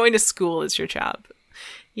 going to school is your job.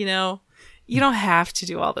 You know, you don't have to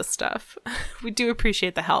do all this stuff. We do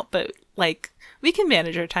appreciate the help, but, like, we can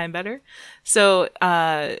manage our time better. So,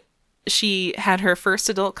 she had her first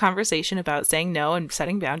adult conversation about saying no and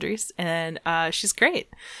setting boundaries, and she's great.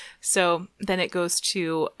 So then it goes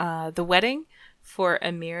to the wedding for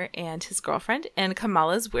Amir and his girlfriend, and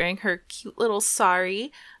Kamala's wearing her cute little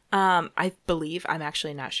sari. I believe, I'm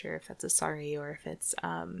actually not sure if that's a sari or if it's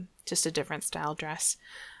just a different style dress.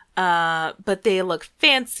 But they look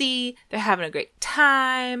fancy. They're having a great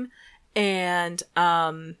time. And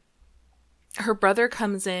her brother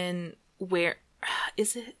comes in where...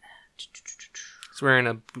 Is it... He's wearing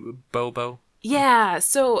a bobo. Yeah,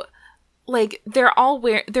 so like they're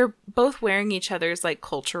both wearing each other's like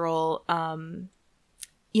cultural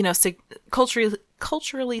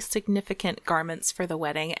culturally significant garments for the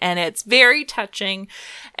wedding, and it's very touching,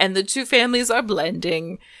 and the two families are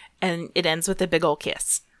blending, and it ends with a big old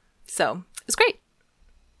kiss. So, it's great.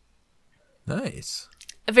 Nice.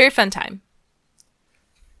 A very fun time.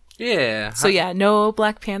 Yeah. So yeah, no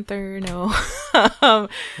Black Panther, no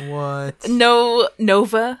What? no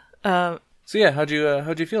Nova. So yeah, how'd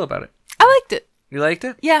you feel about it? I liked it. You liked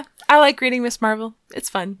it? Yeah, I like reading Miss Marvel. It's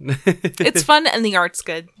fun. It's fun, and the art's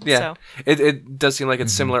good. Yeah. So. It does seem like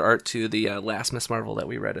it's similar art to the last Miss Marvel that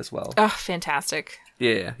we read as well. Oh, fantastic.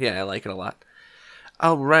 Yeah, I like it a lot.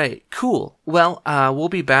 All right, cool. Well, we'll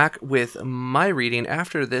be back with my reading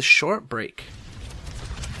after this short break.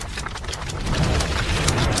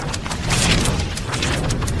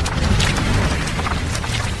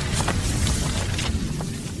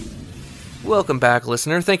 Welcome back,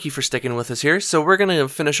 listener. Thank you for sticking with us here. So we're going to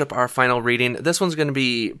finish up our final reading. This one's going to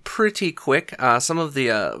be pretty quick. Some of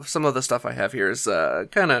the stuff I have here is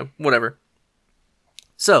kind of whatever.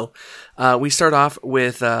 So we start off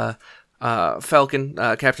with Falcon,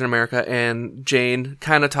 Captain America, and Jane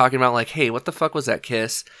kind of talking about like, hey, what the fuck was that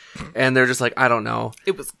kiss? And they're just like, I don't know.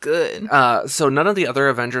 It was good. So none of the other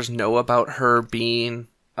Avengers know about her being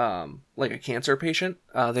like a cancer patient.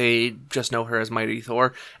 They just know her as Mighty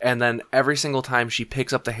Thor, and then every single time she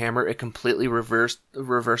picks up the hammer, it completely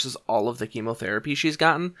reverses all of the chemotherapy she's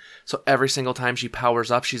gotten. So every single time she powers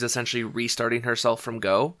up, she's essentially restarting herself from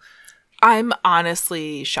go. I'm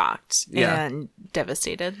honestly shocked Yeah. and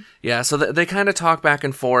devastated. Yeah, so they kind of talk back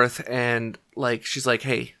and forth, and like she's like,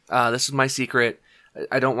 hey, this is my secret.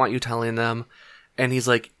 I don't want you telling them. And he's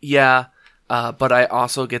like, yeah, but I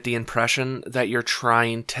also get the impression that you're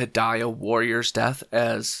trying to die a warrior's death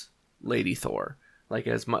as Lady Thor, like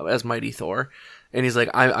as Mighty Thor. And he's like,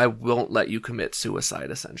 I won't let you commit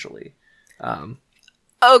suicide, essentially.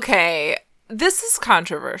 Okay, this is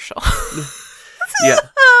controversial. Yeah.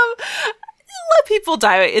 Let people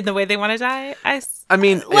die in the way they want to die. I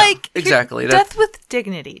mean, like, yeah, exactly. Death with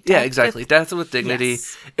dignity. Yeah, exactly. Death with dignity.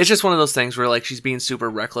 Yes. It's just one of those things where like she's being super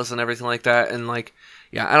reckless and everything like that, and like,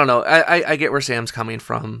 yeah, I don't know. I get where Sam's coming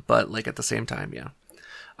from, but like at the same time, yeah.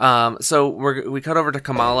 So we cut over to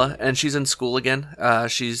Kamala, and she's in school again.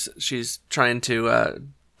 She's trying to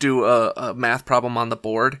do a math problem on the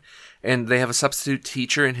board, and they have a substitute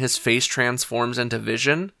teacher, and his face transforms into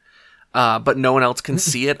Vision. But no one else can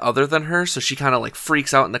see it other than her, so she kind of like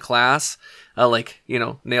freaks out in the class, like, you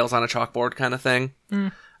know, nails on a chalkboard kind of thing.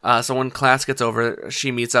 So when class gets over,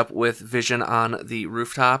 she meets up with Vision on the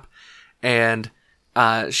rooftop, and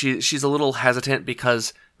she's a little hesitant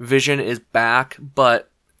because Vision is back, but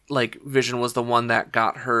like Vision was the one that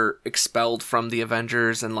got her expelled from the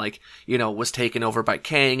Avengers and like, you know, was taken over by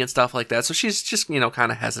Kang and stuff like that. So she's just, you know,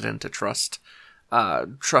 kind of hesitant to trust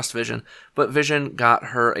Vision, but Vision got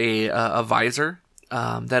her a visor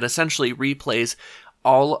that essentially replays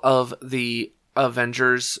all of the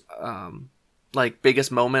Avengers like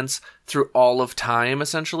biggest moments through all of time,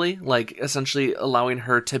 essentially allowing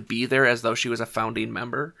her to be there as though she was a founding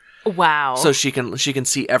member. Wow. So she can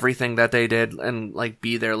see everything that they did and like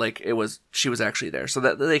be there like she was actually there. So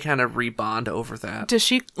that they kind of rebond over that. Does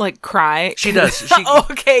she like cry? She does. She,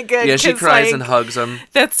 okay, good. Yeah, she 'cause, cries like, and hugs him.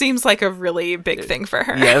 That seems like a really big thing for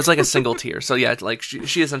her. Yeah, it was like a single tear. So yeah, like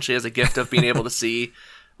she essentially has a gift of being able to see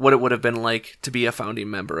what it would have been like to be a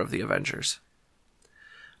founding member of the Avengers.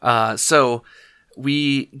 So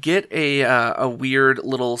we get a weird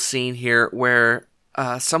little scene here where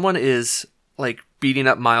someone is like beating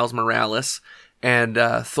up Miles Morales, and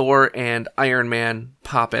Thor and Iron Man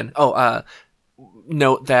pop in.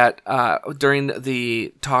 Note that during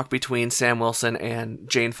the talk between Sam Wilson and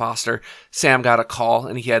Jane Foster, Sam got a call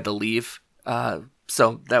and he had to leave.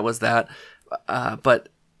 So that was that. But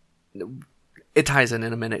it ties in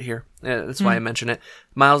a minute here. That's why I mention it.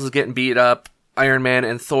 Miles is getting beat up. Iron Man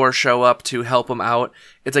and Thor show up to help him out.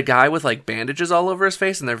 It's a guy with like bandages all over his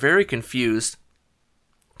face, and they're very confused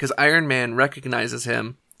because Iron Man recognizes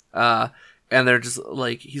him, and they're just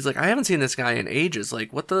like, he's like, I haven't seen this guy in ages.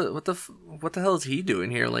 Like, what the hell is he doing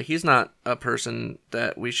here? Like, he's not a person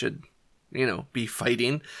that we should, be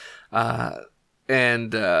fighting.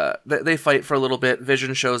 And they fight for a little bit.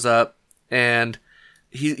 Vision shows up, and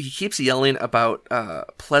he keeps yelling about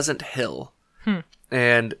Pleasant Hill,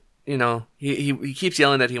 and he keeps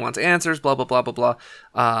yelling that he wants answers, blah, blah, blah, blah,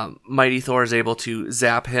 blah. Mighty Thor is able to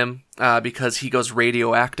zap him because he goes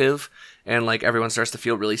radioactive, and like everyone starts to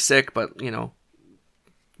feel really sick, but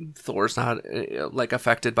Thor's not like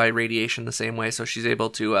affected by radiation the same way, so she's able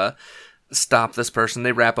to stop this person.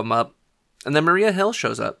 They wrap him up, and then Maria Hill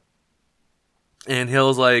shows up, and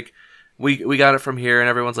Hill's like, we got it from here, and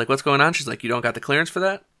everyone's like, what's going on? She's like, you don't got the clearance for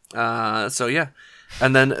that? So yeah.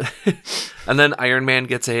 And then Iron Man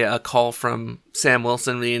gets a call from Sam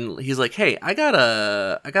Wilson. He's like, "Hey, I got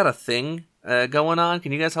a thing going on.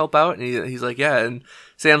 Can you guys help out?" And he's like, "Yeah." And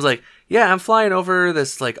Sam's like, "Yeah, I'm flying over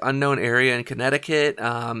this like unknown area in Connecticut.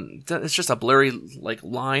 It's just a blurry like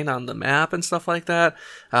line on the map and stuff like that.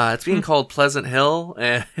 It's being called Pleasant Hill."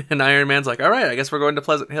 And Iron Man's like, "All right, I guess we're going to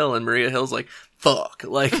Pleasant Hill." And Maria Hill's like, "Fuck,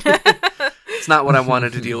 like it's not what I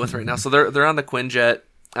wanted to deal with right now." So they're on the Quinjet.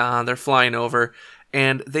 They're flying over.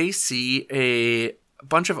 And they see a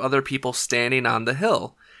bunch of other people standing on the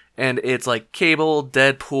hill. And it's like Cable,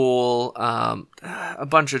 Deadpool, a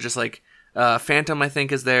bunch of just like Phantom, I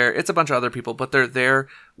think, is there. It's a bunch of other people, but they're there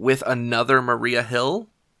with another Maria Hill.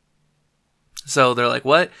 So they're like,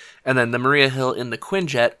 what? And then the Maria Hill in the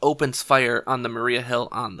Quinjet opens fire on the Maria Hill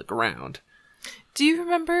on the ground. Do you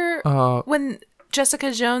remember when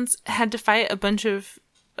Jessica Jones had to fight a bunch of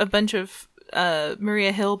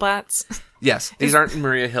Maria Hill bots? Yes, these aren't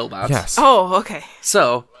Maria Hill bots. Yes. Oh, okay.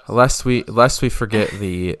 So lest we forget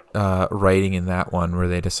the writing in that one where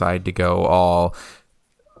they decide to go all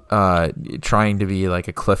trying to be like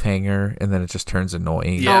a cliffhanger, and then it just turns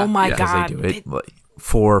annoying. Yeah. Oh my because god! they do it like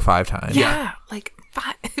 4 or 5 times. Yeah, like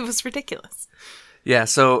 5. It was ridiculous. Yeah,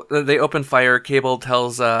 so they open fire. Cable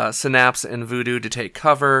tells Synapse and Voodoo to take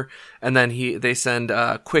cover, and then they send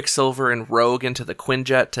Quicksilver and Rogue into the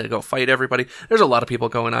Quinjet to go fight everybody. There's a lot of people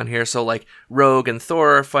going on here, so like Rogue and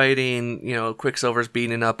Thor are fighting, Quicksilver's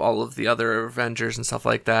beating up all of the other Avengers and stuff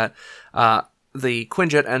like that. The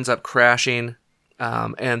Quinjet ends up crashing,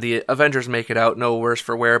 and the Avengers make it out, no worse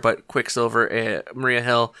for wear, but Quicksilver, Maria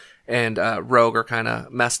Hill, and Rogue are kind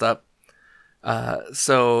of messed up.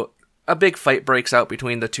 So a big fight breaks out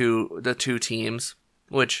between the two teams,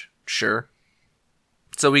 which, sure.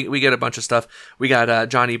 So we get a bunch of stuff. We got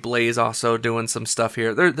Johnny Blaze also doing some stuff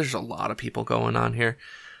here. There's a lot of people going on here.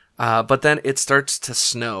 But then it starts to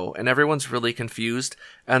snow, and everyone's really confused.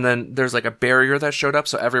 And then there's like a barrier that showed up,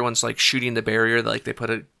 so everyone's like shooting the barrier. Like they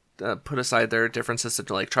put aside their differences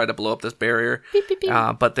to like try to blow up this barrier. Beep, beep,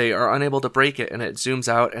 beep. But they are unable to break it, and it zooms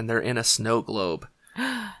out, and they're in a snow globe.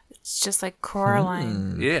 It's just like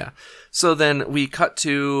Coraline. Yeah. So then we cut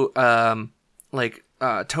to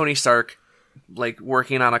Tony Stark like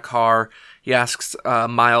working on a car. He asks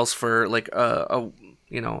Miles for like a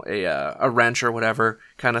wrench or whatever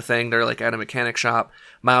kind of thing. They're like at a mechanic shop.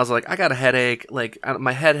 Miles is like, I got a headache. Like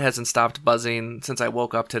my head hasn't stopped buzzing since I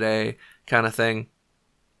woke up today, kind of thing.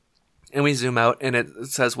 And we zoom out, and it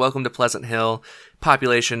says, "Welcome to Pleasant Hill,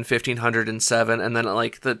 population 1,507," and then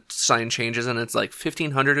like the sign changes, and it's like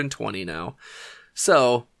 1,520 now.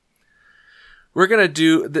 So we're gonna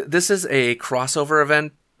do. This is a crossover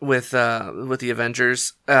event with the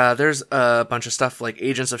Avengers. There's a bunch of stuff like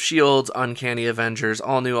Agents of S.H.I.E.L.D., Uncanny Avengers,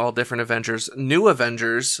 all new, all different Avengers, new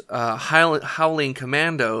Avengers, Howling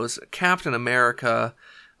Commandos, Captain America,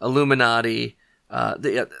 Illuminati.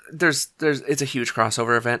 It's a huge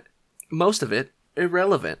crossover event. Most of it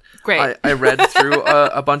irrelevant. Great. I read through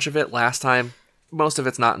a bunch of it last time. most of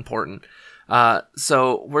it's not important.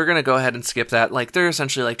 So we're going to go ahead and skip that. Like, they're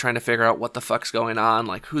essentially like trying to figure out what the fuck's going on,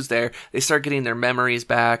 like who's there. They start getting their memories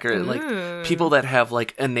back, or like people that have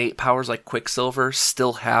like innate powers like Quicksilver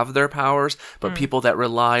still have their powers, but people that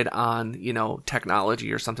relied on, you know,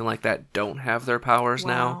 technology or something like that don't have their powers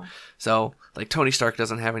now. So like Tony Stark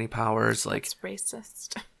doesn't have any powers. Like, it's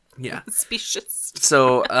racist. Yeah. Specious.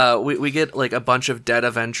 So we get like a bunch of dead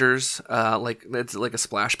Avengers. Like it's like a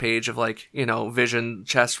splash page of like, you know, Vision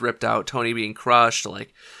chest ripped out, Tony being crushed,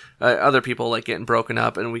 like other people like getting broken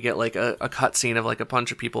up, and we get like a cut scene of like a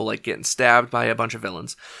bunch of people like getting stabbed by a bunch of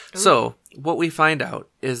villains. Ooh. So what we find out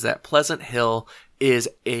is that Pleasant Hill is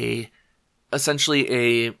essentially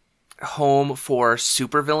a home for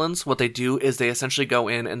supervillains. What they do is they essentially go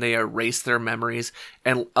in and they erase their memories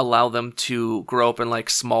and allow them to grow up in like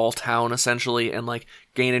small town essentially and like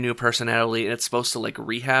gain a new personality, and it's supposed to like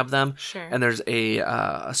rehab them. Sure. And there's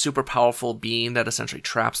a super powerful being that essentially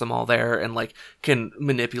traps them all there and like can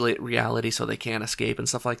manipulate reality so they can't escape and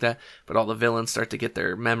stuff like that. But all the villains start to get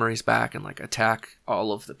their memories back and like attack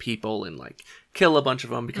all of the people and like kill a bunch of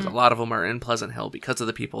them, because a lot of them are in Pleasant Hill because of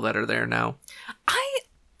the people that are there now.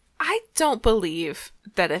 I don't believe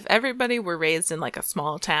that if everybody were raised in like a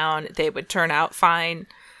small town, they would turn out fine.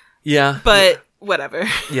 Yeah. But whatever.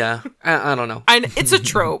 Yeah. I don't know. It's a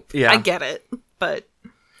trope. Yeah. I get it. But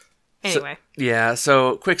anyway.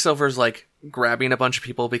 So Quicksilver's like grabbing a bunch of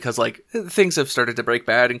people because like things have started to break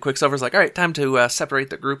bad, and Quicksilver's like, all right, time to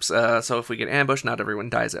separate the groups. So if we get ambushed, not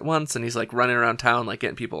everyone dies at once. And he's like running around town, like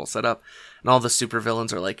getting people set up. And all the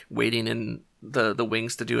supervillains are like waiting in the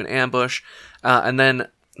wings to do an ambush. And then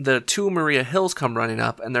the two Maria Hills come running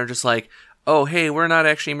up, and they're just like, oh, hey, we're not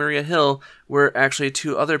actually Maria Hill. We're actually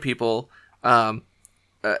two other people. And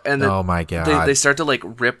then oh my God. They start to like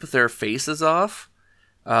rip their faces off.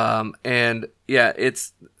 And yeah,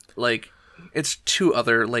 it's like, it's two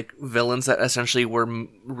other like villains that essentially were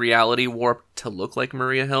reality warped to look like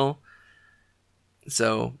Maria Hill.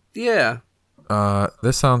 So yeah.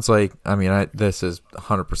 This sounds like, I mean, this is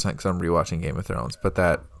 100% because I'm rewatching Game of Thrones, but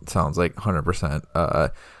that sounds like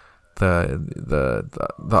 100%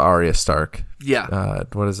 the Arya Stark. Yeah.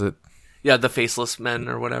 What is it? Yeah, the Faceless Men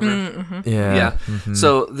or whatever. Mm-hmm. Yeah. Mm-hmm.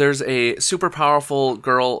 So there's a super powerful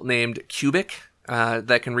girl named Cubic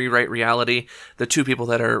that can rewrite reality. The two people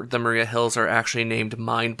that are the Maria Hills are actually named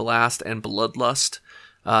Mind Blast and Bloodlust.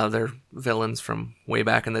 They're villains from way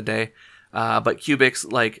back in the day. But Cubic's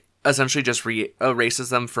like essentially just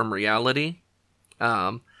erases them from reality.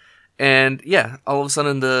 And yeah, all of a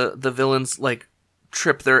sudden the villains like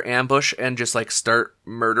trip their ambush and just like start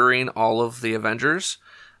murdering all of the Avengers.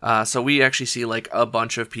 So we actually see like a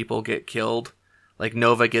bunch of people get killed. Like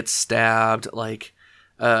Nova gets stabbed, like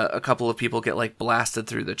a couple of people get like blasted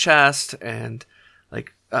through the chest, and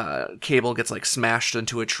like Cable gets like smashed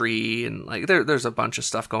into a tree, and like there's a bunch of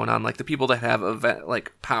stuff going on. Like the people that have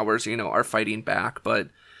like powers, you know, are fighting back, but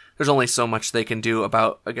there's only so much they can do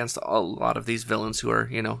against a lot of these villains who are,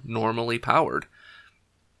 you know, normally powered.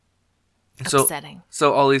 Upsetting.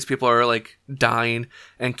 So all these people are like dying,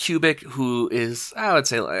 and Cubic, who is, I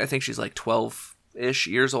think she's like 12-ish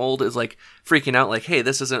years old, is like freaking out like, hey,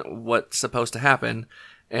 this isn't what's supposed to happen.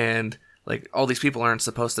 And like all these people aren't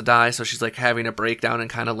supposed to die. So she's like having a breakdown and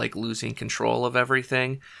kind of like losing control of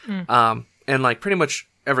everything. And like pretty much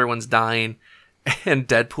everyone's dying. And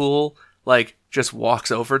Deadpool like just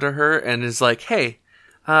walks over to her and is like, hey,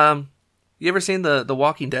 you ever seen the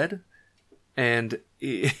Walking Dead? And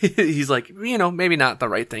he's like, you know, maybe not the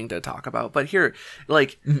right thing to talk about, but here,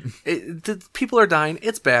 like, the people are dying.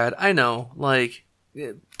 It's bad. I know. Like,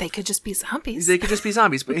 they could just be zombies.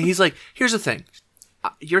 But he's like, here's the thing.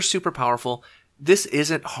 You're super powerful. This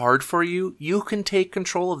isn't hard for you. You can take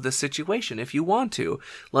control of this situation if you want to.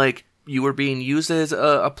 Like, you were being used as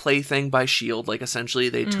a plaything by S.H.I.E.L.D. Like, essentially,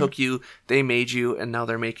 they took you, they made you, and now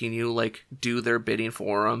they're making you, like, do their bidding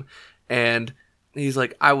for them. And he's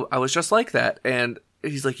like, I was just like that. And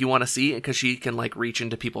he's like, you want to see? Because she can like reach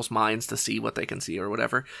into people's minds to see what they can see or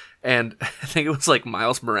whatever. And I think it was like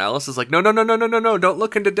Miles Morales is like, no, don't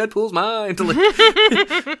look into Deadpool's mind.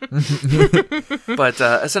 But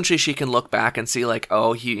essentially she can look back and see like,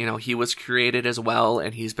 oh, he was created as well,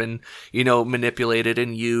 and he's been, you know, manipulated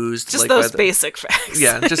and used. Just like, those basic facts.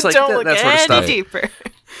 Yeah, just like don't look that sort of stuff. deeper.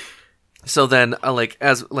 So then,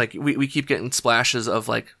 we keep getting splashes of,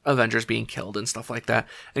 like, Avengers being killed and stuff like that.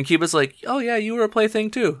 And Cuba's like, oh, yeah, you were a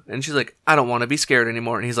plaything, too. And she's like, I don't want to be scared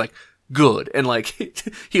anymore. And he's like, good. And, like,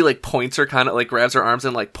 he like, points her, kind of, like, grabs her arms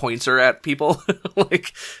and, like, points her at people.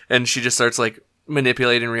 like, and she just starts, like,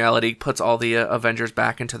 manipulating reality, puts all the Avengers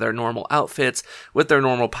back into their normal outfits with their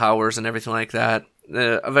normal powers and everything like that.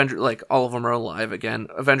 Avengers, like, all of them are alive again.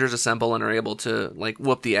 Avengers assemble and are able to, like,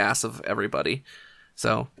 whoop the ass of everybody.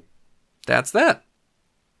 So that's that.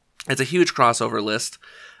 It's a huge crossover list.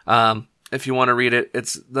 If you want to read it,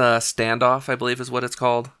 it's the Standoff, I believe is what it's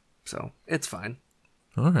called. So it's fine.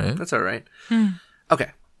 All right. That's all right.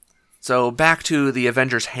 Okay. So back to the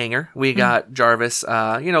Avengers hangar. We got Jarvis,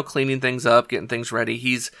 cleaning things up, getting things ready.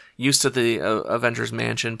 He's used to the Avengers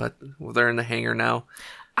mansion, but they're in the hangar now.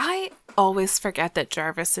 I always forget that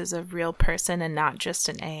Jarvis is a real person and not just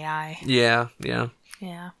an AI. Yeah. Yeah.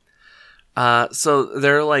 So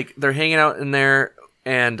they're hanging out in there,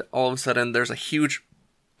 and all of a sudden there's a huge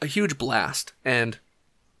blast, and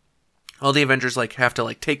all the Avengers like have to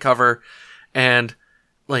like take cover, and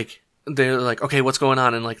like they're like, okay, what's going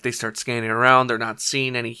on? And like they start scanning around. They're not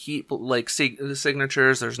seeing any heat like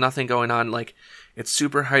signatures. There's nothing going on. Like it's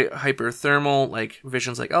super hyperthermal. Like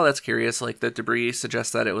Vision's like, oh, that's curious. Like the debris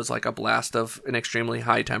suggests that it was like a blast of an extremely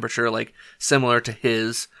high temperature, like similar to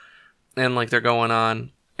his. And like they're going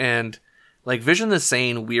on, and like Vision is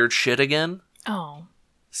saying weird shit again. Oh.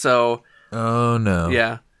 So. Oh no.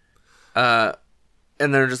 Yeah.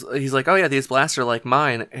 And he's like, oh yeah, these blasts are like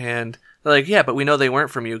mine. And they're like, yeah, but we know they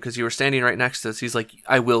weren't from you because you were standing right next to us. He's like,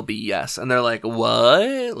 I will be, yes. And they're like,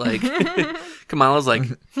 what? Like, Kamala's like,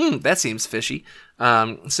 that seems fishy.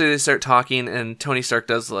 So they start talking, and Tony Stark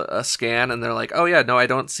does a scan, and they're like, oh yeah, no, I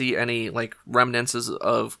don't see any like remnants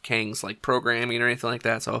of Kang's like programming or anything like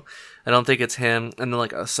that. So I don't think it's him. And then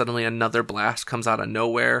like suddenly another blast comes out of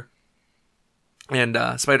nowhere. And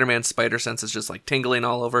Spider-Man's spider sense is just like tingling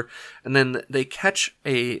all over. And then they catch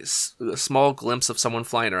a small glimpse of someone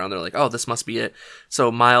flying around. They're like, oh, this must be it.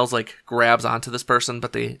 So Miles like grabs onto this person,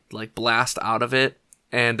 but they like blast out of it.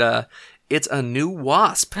 And it's a new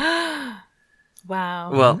Wasp.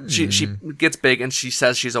 Wow. Well, she gets big and she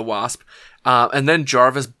says she's a Wasp. And then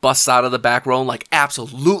Jarvis busts out of the back row and like,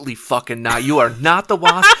 absolutely fucking not. You are not the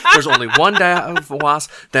Wasp. There's only one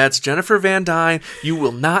Wasp. That's Jennifer Van Dyne. You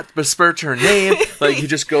will not besmirch her name. Like, he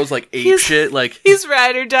just goes like ape shit. Like, he's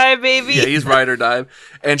ride or die, baby. Yeah, he's ride or die.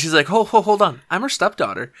 And she's like, hold on. I'm her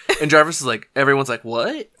stepdaughter. And Jarvis is like, everyone's like,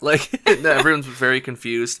 what? Like, everyone's very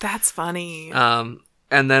confused. That's funny. And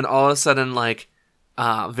then all of a sudden, like,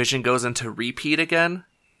 Vision goes into repeat again.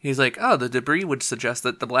 He's like, oh, the debris would suggest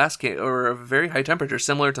that the blast came or a very high temperature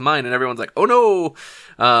similar to mine. And everyone's like, oh no,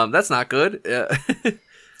 that's not good.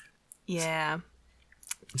 Yeah.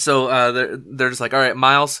 So they're just like, all right,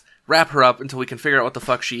 Miles, wrap her up until we can figure out what the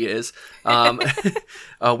fuck she is.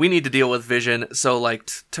 We need to deal with Vision. So like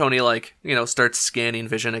Tony like, starts scanning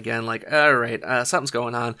Vision again. Like, all right, something's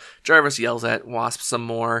going on. Jarvis yells at Wasp some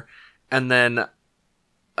more. And then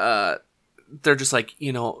they're just like,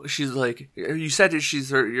 she's like, you said that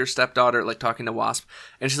she's your stepdaughter, like talking to Wasp.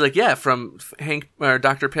 And she's like, yeah, from Hank or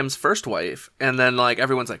Dr. Pym's first wife. And then like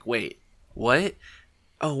everyone's like, wait, what?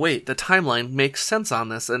 Oh, wait, the timeline makes sense on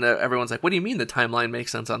this. And everyone's like, what do you mean the timeline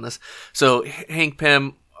makes sense on this? So Hank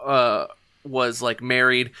Pym was like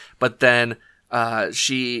married, but then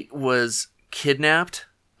she was kidnapped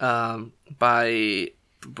by...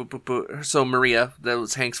 So Maria, that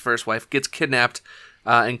was Hank's first wife, gets kidnapped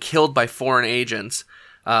and killed by foreign agents,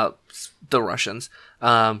 the Russians.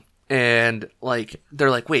 And like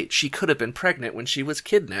they're like, wait, she could have been pregnant when she was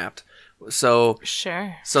kidnapped. So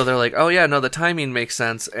sure. So they're like, oh yeah, no, the timing makes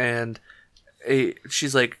sense. And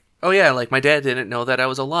she's like, oh yeah, like my dad didn't know that I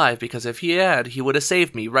was alive because if he had, he would have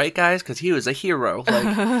saved me, right, guys? Because he was a hero, like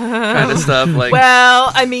kind of stuff. Like,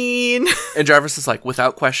 well, I mean, and Jarvis is like,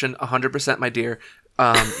 without question, 100%, my dear.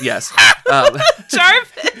 Yes.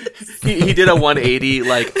 Jarvis. He did a 180,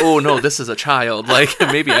 like, oh no, this is a child. Like,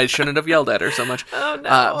 maybe I shouldn't have yelled at her so much. Oh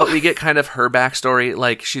no. But we get kind of her backstory.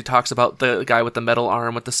 Like, she talks about the guy with the metal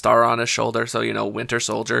arm with the star on his shoulder. So, Winter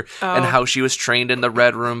Soldier, and how she was trained in the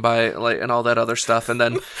Red Room by, like, and all that other stuff. And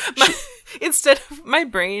then instead of my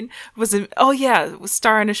brain was,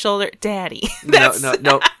 star on his shoulder, Daddy.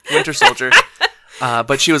 No, Winter Soldier.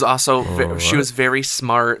 But she was also, she was very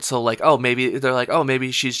smart. So like,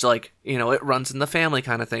 maybe she's like, it runs in the family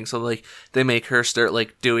kind of thing. So like they make her start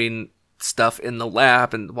like doing stuff in the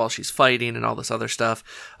lab and while she's fighting and all this other stuff.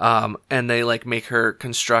 And they like make her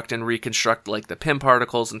construct and reconstruct like the Pym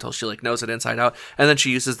particles until she like knows it inside out. And then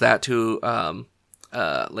she uses that to,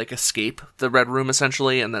 like escape the Red Room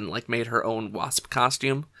essentially. And then like made her own Wasp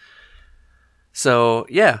costume. So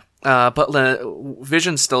yeah. But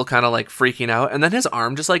Vision's still kind of like freaking out, and then his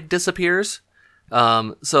arm just like disappears.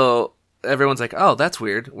 So everyone's like, "Oh, that's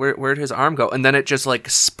weird. Where'd his arm go?" And then it just like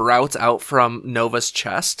sprouts out from Nova's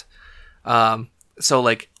chest. So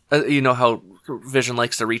like, how Vision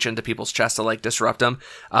likes to reach into people's chests to like disrupt them,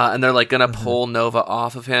 and they're like gonna pull Nova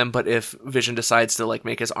off of him. But if Vision decides to like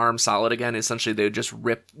make his arm solid again, essentially they would just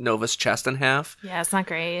rip Nova's chest in half. Yeah, it's not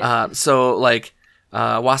great. So like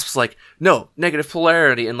Wasp's like, no, negative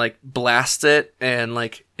polarity, and like blasts it, and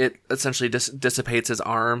like it essentially dissipates his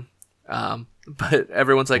arm. But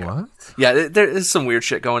everyone's like, What? yeah, there is some weird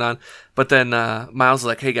shit going on. But then Miles is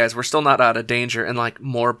like, hey guys, we're still not out of danger, and like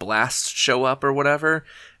more blasts show up or whatever.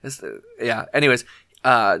 Anyways,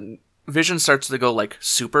 Vision starts to go like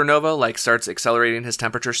supernova, like starts accelerating his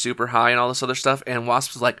temperature super high and all this other stuff. And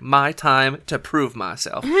Wasp is like, my time to prove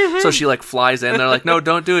myself. So she like flies in. They're like, no,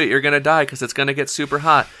 don't do it. You're going to die because it's going to get super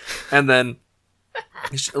hot. And then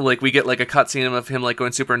like we get like a cutscene of him like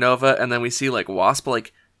going supernova. And then we see like Wasp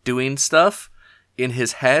like doing stuff in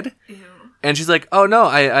his head. Ew. And she's like, oh no,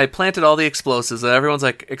 I planted all the explosives. And everyone's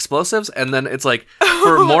like, explosives? And then it's like,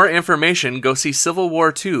 for more information, go see Civil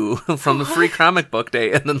War 2 from the free comic book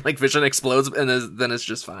day. And then like Vision explodes and then it's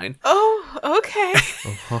just fine. Oh, okay.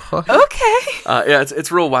 Okay. Yeah,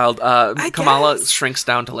 it's real wild. Kamala guess. shrinks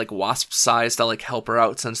down to like Wasp size to like help her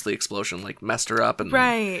out since the explosion like messed her up. And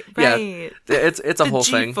Right. Yeah, it's a whole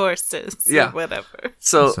thing. G-forces. Yeah. Or whatever.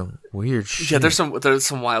 So Some weird shit. yeah, there's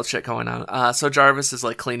some wild shit going on. So Jarvis is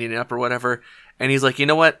like cleaning it up or whatever. And he's like, you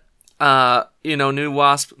know what? New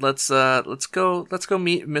Wasp. Let's go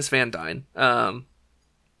meet Miss Van Dyne.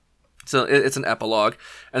 So it's an epilogue,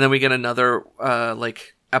 and then we get another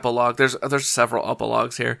like epilogue. There's several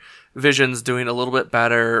epilogues here. Vision's doing a little bit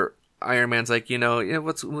better. Iron Man's like,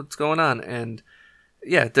 what's going on? And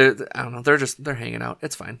yeah, I don't know. They're hanging out.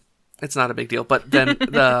 It's fine. It's not a big deal. But then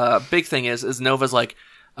the big thing is Nova's like.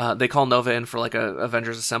 They call Nova in for like a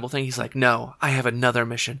Avengers Assemble thing. He's like, no, I have another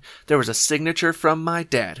mission. There was a signature from my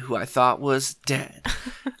dad who I thought was dead.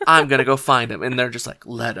 I'm going to go find him. And they're just like,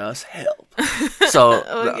 let us help. So,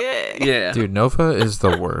 Okay. yeah. Dude, Nova is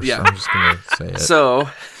the worst. Yeah. I'm just going to say it. So,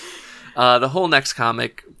 the whole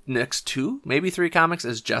next two, maybe 3 comics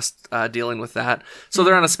is just dealing with that. So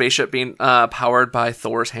they're on a spaceship being powered by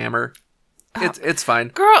Thor's hammer. It's fine.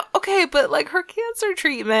 Girl, okay, but like her cancer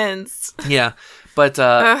treatments. Yeah. But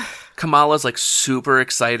Kamala's like super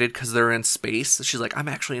excited because they're in space. She's like, I'm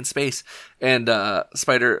actually in space. And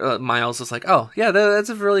Miles is like, oh, yeah, that's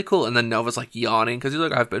really cool. And then Nova's like yawning because he's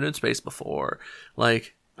like, I've been in space before.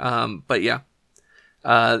 Like, but yeah.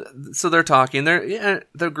 So they're talking. Their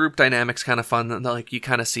group dynamic's kind of fun. And like you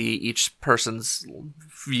kind of see each person's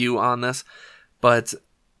view on this. But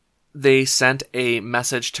they sent a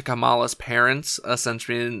message to Kamala's parents,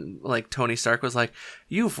 essentially, like Tony Stark was like,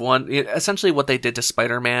 you've won, essentially what they did to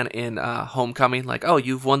Spider-Man in Homecoming, like, oh,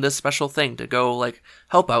 you've won this special thing to go, like,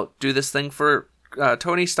 help out, do this thing for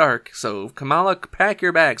Tony Stark, so Kamala, pack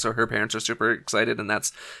your bag. So her parents are super excited, and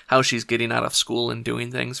that's how she's getting out of school and doing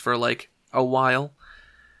things for, like, a while.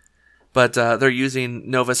 But they're using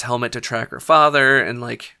Nova's helmet to track her father, and,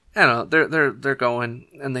 like, I don't know, they're going,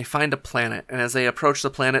 and they find a planet, and as they approach the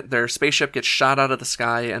planet, their spaceship gets shot out of the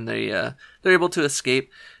sky, and they're able to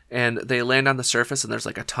escape, and they land on the surface, and there's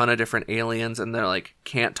like a ton of different aliens, and they're like,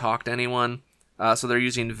 can't talk to anyone, so they're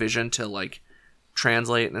using Vision to like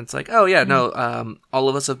translate, and it's like, oh yeah, no, all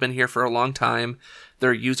of us have been here for a long time.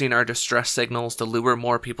 They're using our distress signals to lure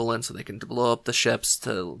more people in so they can blow up the ships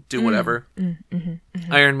to do whatever.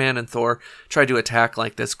 Iron Man and Thor try to attack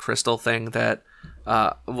like this crystal thing that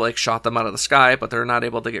like shot them out of the sky, but they're not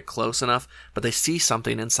able to get close enough. But they see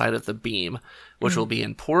something inside of the beam, which will be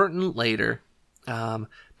important later.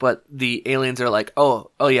 But the aliens are like, oh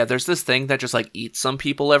yeah, there's this thing that just like eats some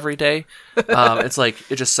people every day. It's like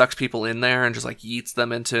it just sucks people in there and just like eats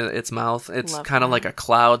them into its mouth. It's kind of like a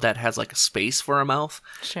cloud that has like a space for a mouth.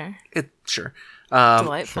 Sure. Sure.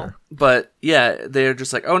 Delightful. Sure. But yeah, they're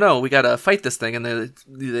just like, oh no, we gotta fight this thing, and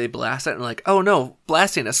they blast it, and like, oh no,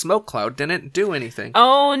 blasting a smoke cloud didn't do anything.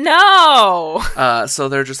 Oh no! So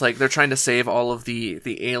they're just like, they're trying to save all of the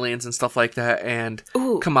aliens and stuff like that, and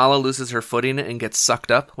Ooh. Kamala loses her footing and gets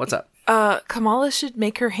sucked up. What's up? Kamala should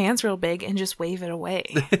make her hands real big and just wave it away.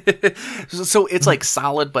 So it's like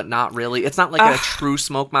solid, but not really. It's not like a true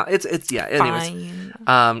smoke mouth. It's yeah. Anyways,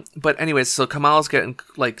 Fine. but anyways, so Kamala's getting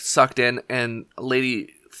like sucked in, and Mighty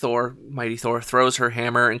Thor throws her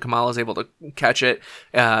hammer, and Kamala's able to catch it.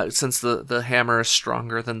 Since the hammer is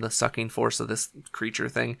stronger than the sucking force of this creature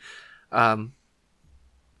thing.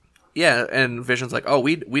 Yeah, and Vision's like, oh,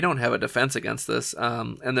 we don't have a defense against this.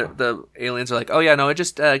 And the aliens are like, oh yeah, no, it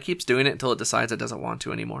just keeps doing it until it decides it doesn't want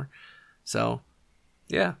to anymore. So,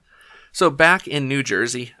 yeah. So back in New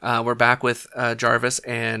Jersey, we're back with Jarvis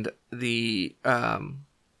and the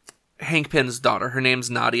Hank Pym's daughter. Her name's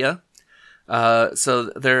Nadia. So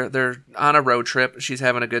they're on a road trip. She's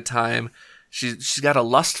having a good time. she's got a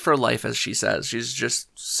lust for life, as she says. She's just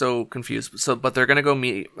so confused. But they're gonna go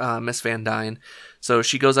meet Miss Van Dyne. So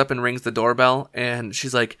she goes up and rings the doorbell, and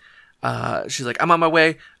she's like, I'm on my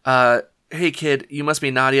way. Hey kid, you must be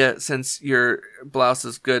Nadia since your blouse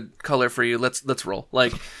is good color for you. Let's roll.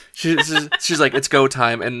 Like she's like, it's go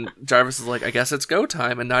time, and Jarvis is like, I guess it's go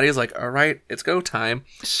time, and Nadia's like, all right, it's go time.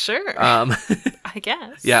 Sure. I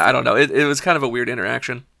guess. Yeah, I don't know. It was kind of a weird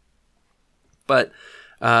interaction, but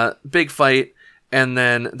big fight, and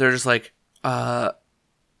then they're just like,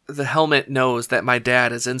 the helmet knows that my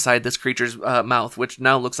dad is inside this creature's mouth, which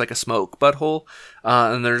now looks like a smoke butthole.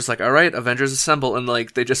 And they're just like, all right, Avengers assemble. And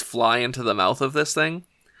like, they just fly into the mouth of this thing,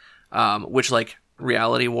 which like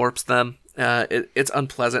reality warps them. It's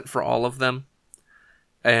unpleasant for all of them.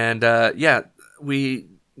 And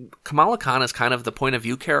Kamala Khan is kind of the point of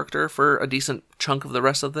view character for a decent chunk of the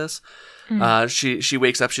rest of this. She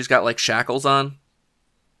wakes up, she's got like shackles on.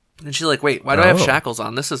 And she's like, wait, why do I have shackles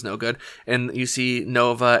on? This is no good. And you see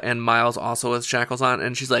Nova and Miles also with shackles on.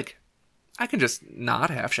 And she's like, I can just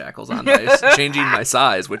not have shackles on by changing my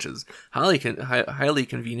size, which is highly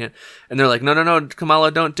convenient. And they're like, no,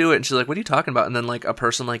 Kamala, don't do it. And she's like, what are you talking about? And then like a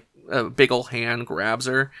person, like a big old hand grabs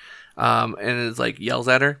her and is like yells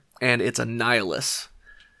at her. And it's Annihilus.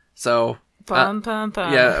 So... Yeah,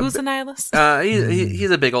 who's Annihilus?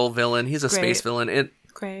 He's a big old villain. He's a space villain.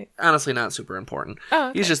 Great. Honestly, not super important. Oh,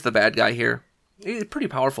 okay. He's just the bad guy here. He's a pretty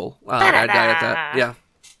powerful bad guy at that.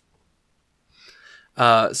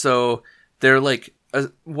 Yeah. So they're like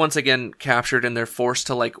once again captured, and they're forced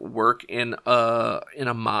to like work in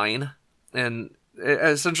a mine, and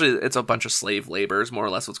essentially it's a bunch of slave labor is more or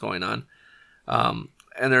less what's going on. And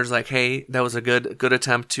there's like, hey, that was a good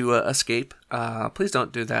attempt to escape. Please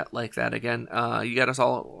don't do that like that again. You got us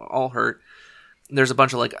all hurt. There's a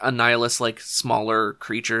bunch of like Annihilus, like smaller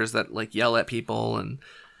creatures that like yell at people, and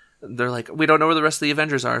they're like, we don't know where the rest of the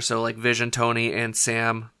Avengers are. So like Vision, Tony, and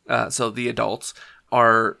Sam, so the adults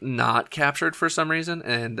are not captured for some reason,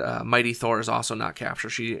 and Mighty Thor is also not captured.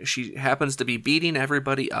 She happens to be beating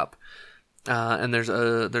everybody up, and there's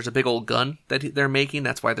a big old gun that they're making.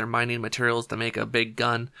 That's why they're mining materials to make a big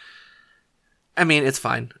gun. I mean, it's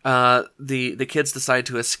fine. The kids decide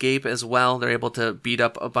to escape as well. They're able to beat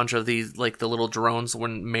up a bunch of these, like the little drones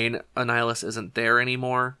when main Annihilus isn't there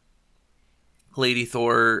anymore. Lady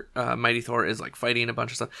Thor, Mighty Thor is like fighting a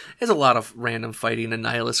bunch of stuff. It's a lot of random fighting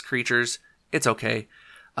Annihilus creatures. It's okay.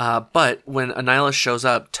 But when Annihilus shows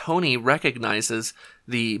up, Tony recognizes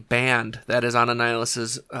the band that is on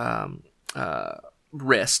Annihilus's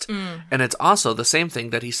wrist, and it's also the same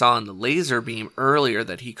thing that he saw in the laser beam earlier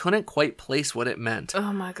that he couldn't quite place what it meant.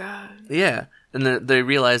 Oh my god. Yeah, and then they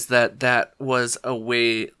realized that was a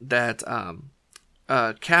way that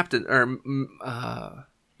Captain or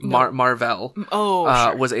Marvel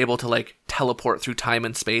was able to like teleport through time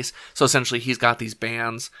and space. So essentially he's got these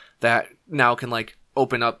bands that now can like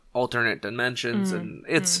open up alternate dimensions, and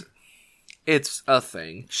it's a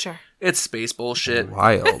thing. Sure. It's space bullshit.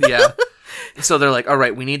 Wild. Yeah. So they're like, all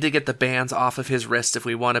right, we need to get the bands off of his wrist if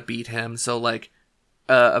we want to beat him. So like,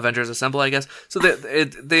 Avengers assemble, I guess. So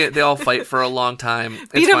they all fight for a long time.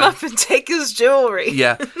 Beat him up and take his jewelry.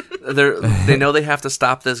 Yeah, they know they have to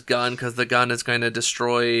stop this gun because the gun is going to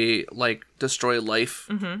destroy life.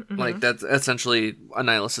 Like that's essentially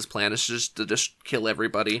Annihilus's plan is just to kill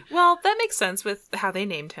everybody. Well, that makes sense with how they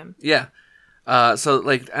named him. Yeah. So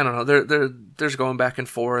like I don't know, there's going back and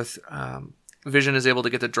forth. Vision is able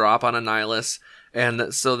to get the drop on Annihilus,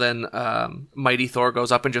 and so then Mighty Thor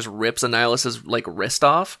goes up and just rips Annihilus's like wrist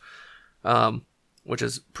off, which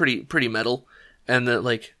is pretty metal. And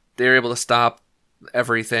like they're able to stop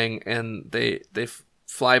everything, and they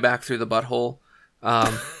fly back through the butthole.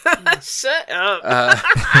 Shut up.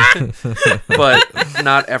 But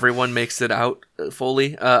not everyone makes it out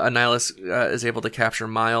fully. Annihilus is able to capture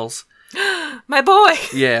Miles. My boy.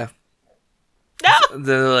 Yeah. No.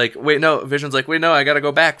 They're like, wait, no. Vision's like, wait, no, I gotta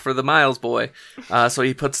go back for the Miles boy. So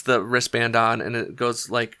he puts the wristband on, and it goes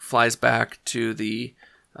like flies back to the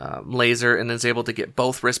laser, and is able to get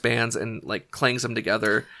both wristbands and like clangs them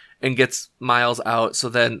together and gets Miles out. So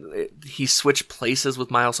then he switched places with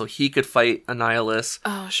Miles so he could fight Annihilus.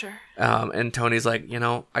 Oh, sure. And Tony's like,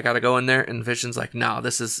 I gotta go in there, and Vision's like, no,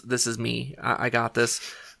 this is me. I got this.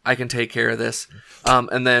 I can take care of this.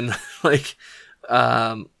 And then like.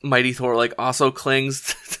 Mighty Thor like also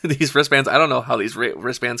clings to these wristbands. I don't know how these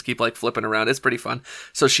wristbands keep like flipping around. It's pretty fun.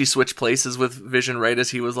 So she switched places with Vision right as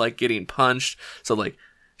he was like getting punched. So like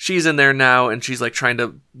she's in there now, and she's like trying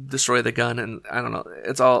to destroy the gun, and I don't know.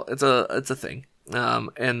 It's a thing.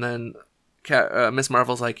 And then Miss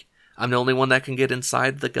Marvel's like, I'm the only one that can get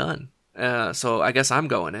inside the gun. So I guess I'm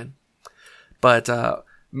going in. But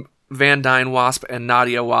Van Dyne Wasp and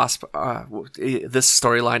Nadia Wasp, this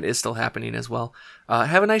storyline is still happening as well.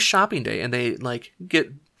 Have a nice shopping day, and they like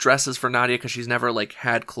get dresses for Nadia because she's never like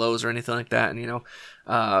had clothes or anything like that, and you know,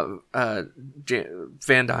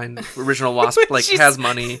 Van Dyne, original Wasp, like has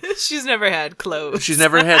money. She's never had clothes. She's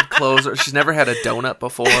never had clothes, or she's never had a donut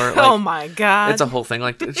before. Like, oh my god, it's a whole thing.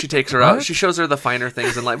 Like she takes her out, she shows her the finer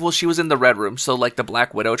things, and like, well, she was in the Red Room, so like the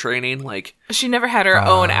Black Widow training, like she never had her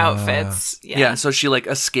own outfits. Yeah, so she like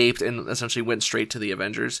escaped and essentially went straight to the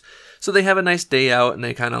Avengers. So they have a nice day out, and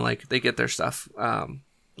they kind of like they get their stuff,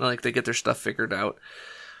 like they get their stuff figured out.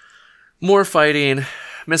 More fighting.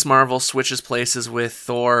 Miss Marvel switches places with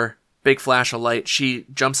Thor. Big flash of light. She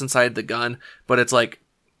jumps inside the gun, but it's like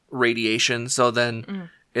radiation. So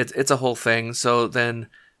then it's a whole thing. So then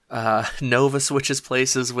Nova switches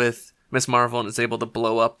places with Miss Marvel and is able to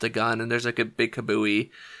blow up the gun. And there's like a big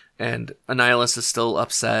kabooey. And Annihilus is still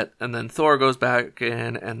upset. And then Thor goes back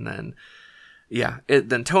in. And then,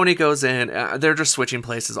 then Tony goes in. They're just switching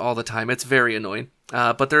places all the time. It's very annoying.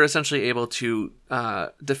 But they're essentially able to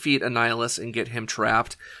defeat Annihilus and get him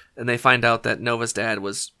trapped. And they find out that Nova's dad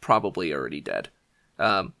was probably already dead.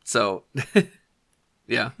 So,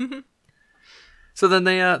 yeah. So then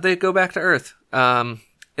they go back to Earth.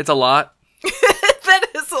 It's a lot. That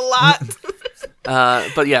is a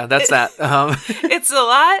lot. But yeah, that's that. It's a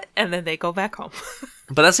lot, and then they go back home.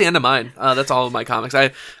 But that's the end of mine. That's all of my comics.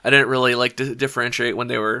 I didn't really like to differentiate when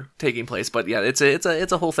they were taking place. But yeah, it's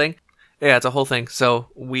a whole thing. Yeah, it's a whole thing. So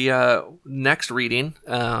we next reading,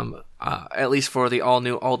 at least for the all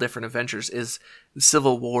new, all different Avengers, is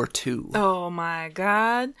Civil War 2. Oh my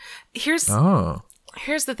god! Here's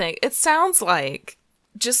the thing. It sounds like,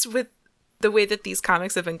 just with the way that these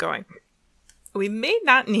comics have been going, we may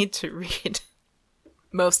not need to read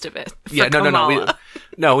most of it. Yeah,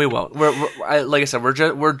 no, we won't. Like I said,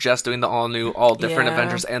 we're just doing the all new, all different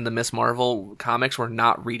Avengers and the Miss Marvel comics. We're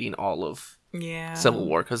not reading all of Civil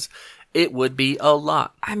War because it would be a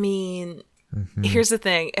lot. I mean, here's the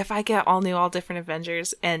thing: if I get all new, all different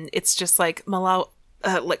Avengers, and it's just like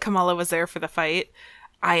Kamala was there for the fight,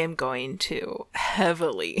 I am going to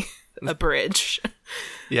heavily abridge.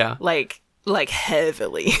 Yeah, like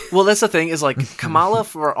heavily. Well, that's the thing is like Kamala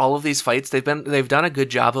for all of these fights, they've done a good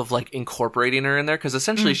job of like incorporating her in there because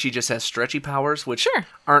essentially she just has stretchy powers, which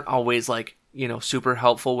aren't always like, you know, super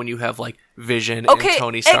helpful when you have like Vision and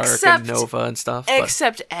Tony Stark and Nova and stuff.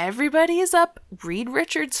 Except everybody is up Reed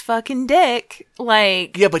Richards' fucking dick.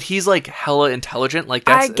 Like, yeah, but he's like hella intelligent. Like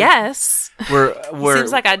that's, I guess we're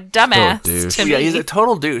seems like a dumbass to me. Yeah, he's a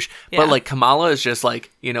total douche. Yeah. But like Kamala is just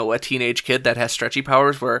like, you know, a teenage kid that has stretchy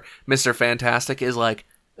powers. Where Mr. Fantastic is like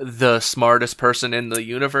the smartest person in the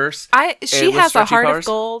universe. She has a heart of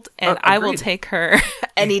gold, and I will take her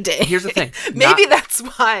any day. Here's the thing. Maybe that's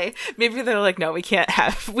why. Maybe they're like, no,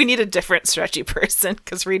 we need a different stretchy person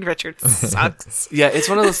because Reed Richards sucks. Yeah, it's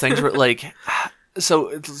one of those things where like, so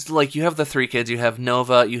it's like you have the three kids, you have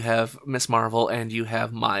Nova, you have Miss Marvel, and you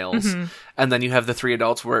have Miles, and then you have the three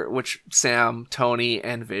adults, which Sam, Tony,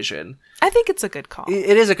 and Vision. I think it's a good call.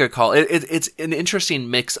 It is a good call. It's an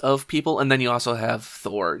interesting mix of people, and then you also have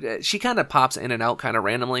Thor. She kind of pops in and out kind of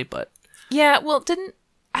randomly, but yeah. Well,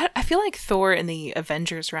 I feel like Thor in the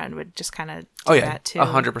Avengers run would just kind of do that too.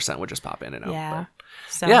 100% would just pop in and out. Yeah. But,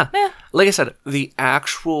 so, yeah. Like I said, the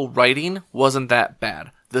actual writing wasn't that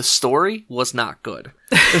bad. The story was not good.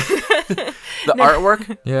 The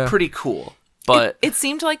artwork, pretty cool. But it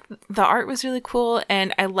seemed like the art was really cool,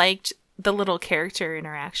 and I liked the little character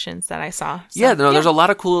interactions that I saw. So, there's a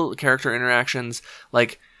lot of cool character interactions.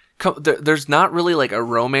 Like, there's not really like a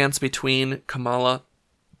romance between Kamala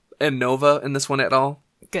and Nova in this one at all.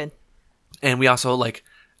 Good. And we also like,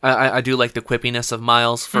 I do like the quippiness of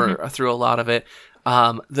Miles through a lot of it.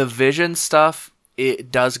 The Vision stuff,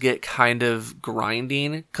 it does get kind of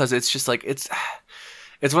grinding because it's just like it's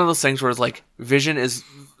one of those things where it's like Vision is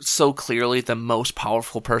so clearly the most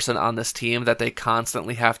powerful person on this team that they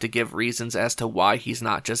constantly have to give reasons as to why he's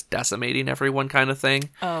not just decimating everyone kind of thing.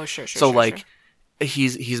 Oh, sure. So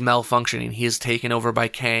he's malfunctioning. He's taken over by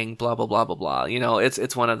Kang, blah, blah, blah, blah, blah. You know,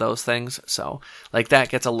 it's one of those things. So like that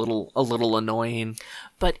gets a little annoying.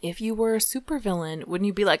 But if you were a supervillain, wouldn't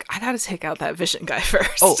you be like, I gotta take out that Vision guy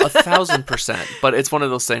first? Oh, 1,000%. But it's one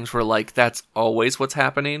of those things where like that's always what's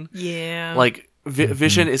happening. Yeah. Like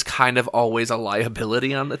Vision is kind of always a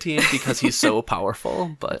liability on the team because he's so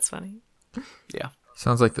powerful. But that's funny. Yeah.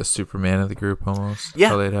 Sounds like the Superman of the group almost. Yeah.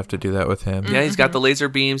 How they'd have to do that with him. Yeah, he's got the laser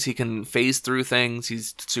beams. He can phase through things.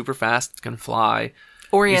 He's super fast. Can fly.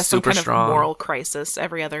 Or he has some kind strong. of moral crisis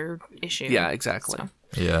every other issue. Yeah, exactly. So.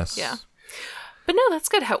 Yes. Yeah. But no, that's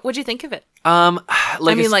good. What'd you think of it? I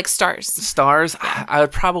mean, like stars. Stars, I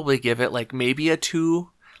would probably give it like maybe a 2.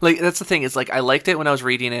 Like, that's the thing, is like I liked it when I was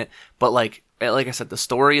reading it, but like I said, the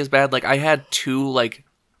story is bad. Like, I had 2 like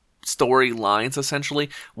storylines essentially.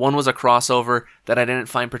 One was a crossover that I didn't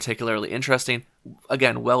find particularly interesting,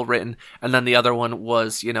 again, well written, and then the other one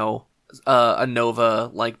was, you know, a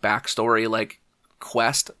Nova like backstory like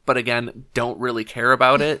quest, but again, don't really care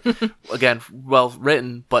about it. Again, well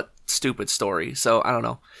written but stupid story. So I don't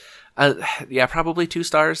know. Yeah, probably 2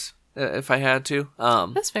 stars if I had to.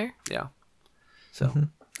 That's fair. Yeah. So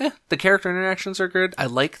yeah, the character interactions are good. I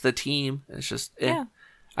like the team. It's just Yeah.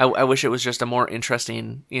 I wish it was just a more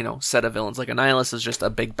interesting, you know, set of villains. Like Annihilus is just a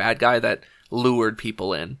big bad guy that lured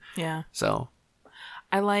people in. Yeah. So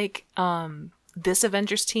I like this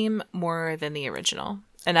Avengers team more than the original.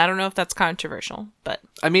 And I don't know if that's controversial, but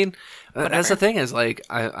I mean, whatever. that's the thing is like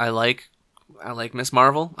I like Miss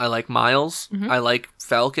Marvel. I like Miles. I like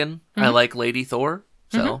Falcon. I like Lady Thor.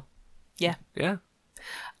 So yeah. yeah.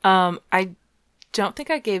 I don't think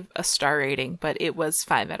I gave a star rating, but it was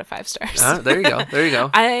 5 out of 5 stars. There you go. There you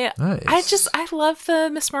go. Nice. I love the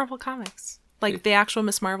Miss Marvel comics. Like the actual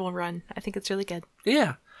Miss Marvel run. I think it's really good.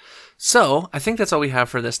 Yeah. So I think that's all we have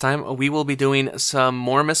for this time. We will be doing some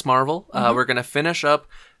more Miss Marvel. We're going to finish up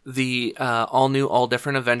the all new, all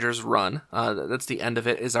different Avengers run. That's the end of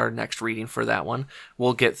it, is our next reading for that one.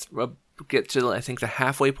 We'll get to, I think, the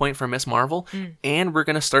halfway point for Miss Marvel, and we're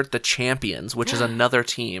going to start the Champions, which is another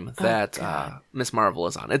team that Miss Marvel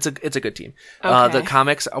is on. It's a good team. Okay. The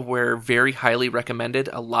comics were very highly recommended.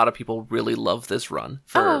 A lot of people really love this run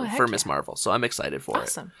for Miss Marvel, so I'm excited for it.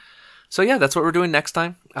 Awesome. So yeah, that's what we're doing next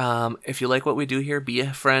time. If you like what we do here, be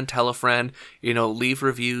a friend, tell a friend, you know, leave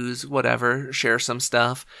reviews, whatever, share some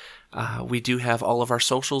stuff. We do have all of our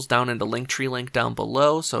socials down in the Linktree link down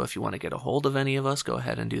below. So if you want to get a hold of any of us, go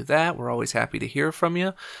ahead and do that. We're always happy to hear from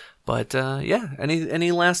you. But yeah,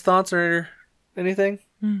 any last thoughts or anything?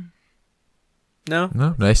 No?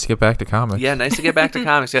 No, nice to get back to comics. Yeah, nice to get back to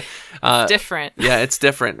comics. Yeah, Different. Yeah, it's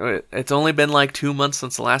different. It's only been like 2 months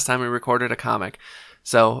since the last time we recorded a comic.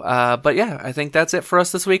 So, but yeah, I think that's it for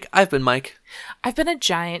us this week. I've been Mike. I've been a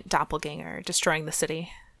giant doppelganger destroying the city.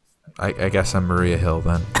 I guess I'm Maria Hill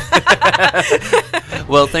then.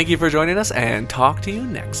 Well, thank you for joining us, and talk to you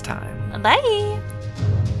next time. Bye.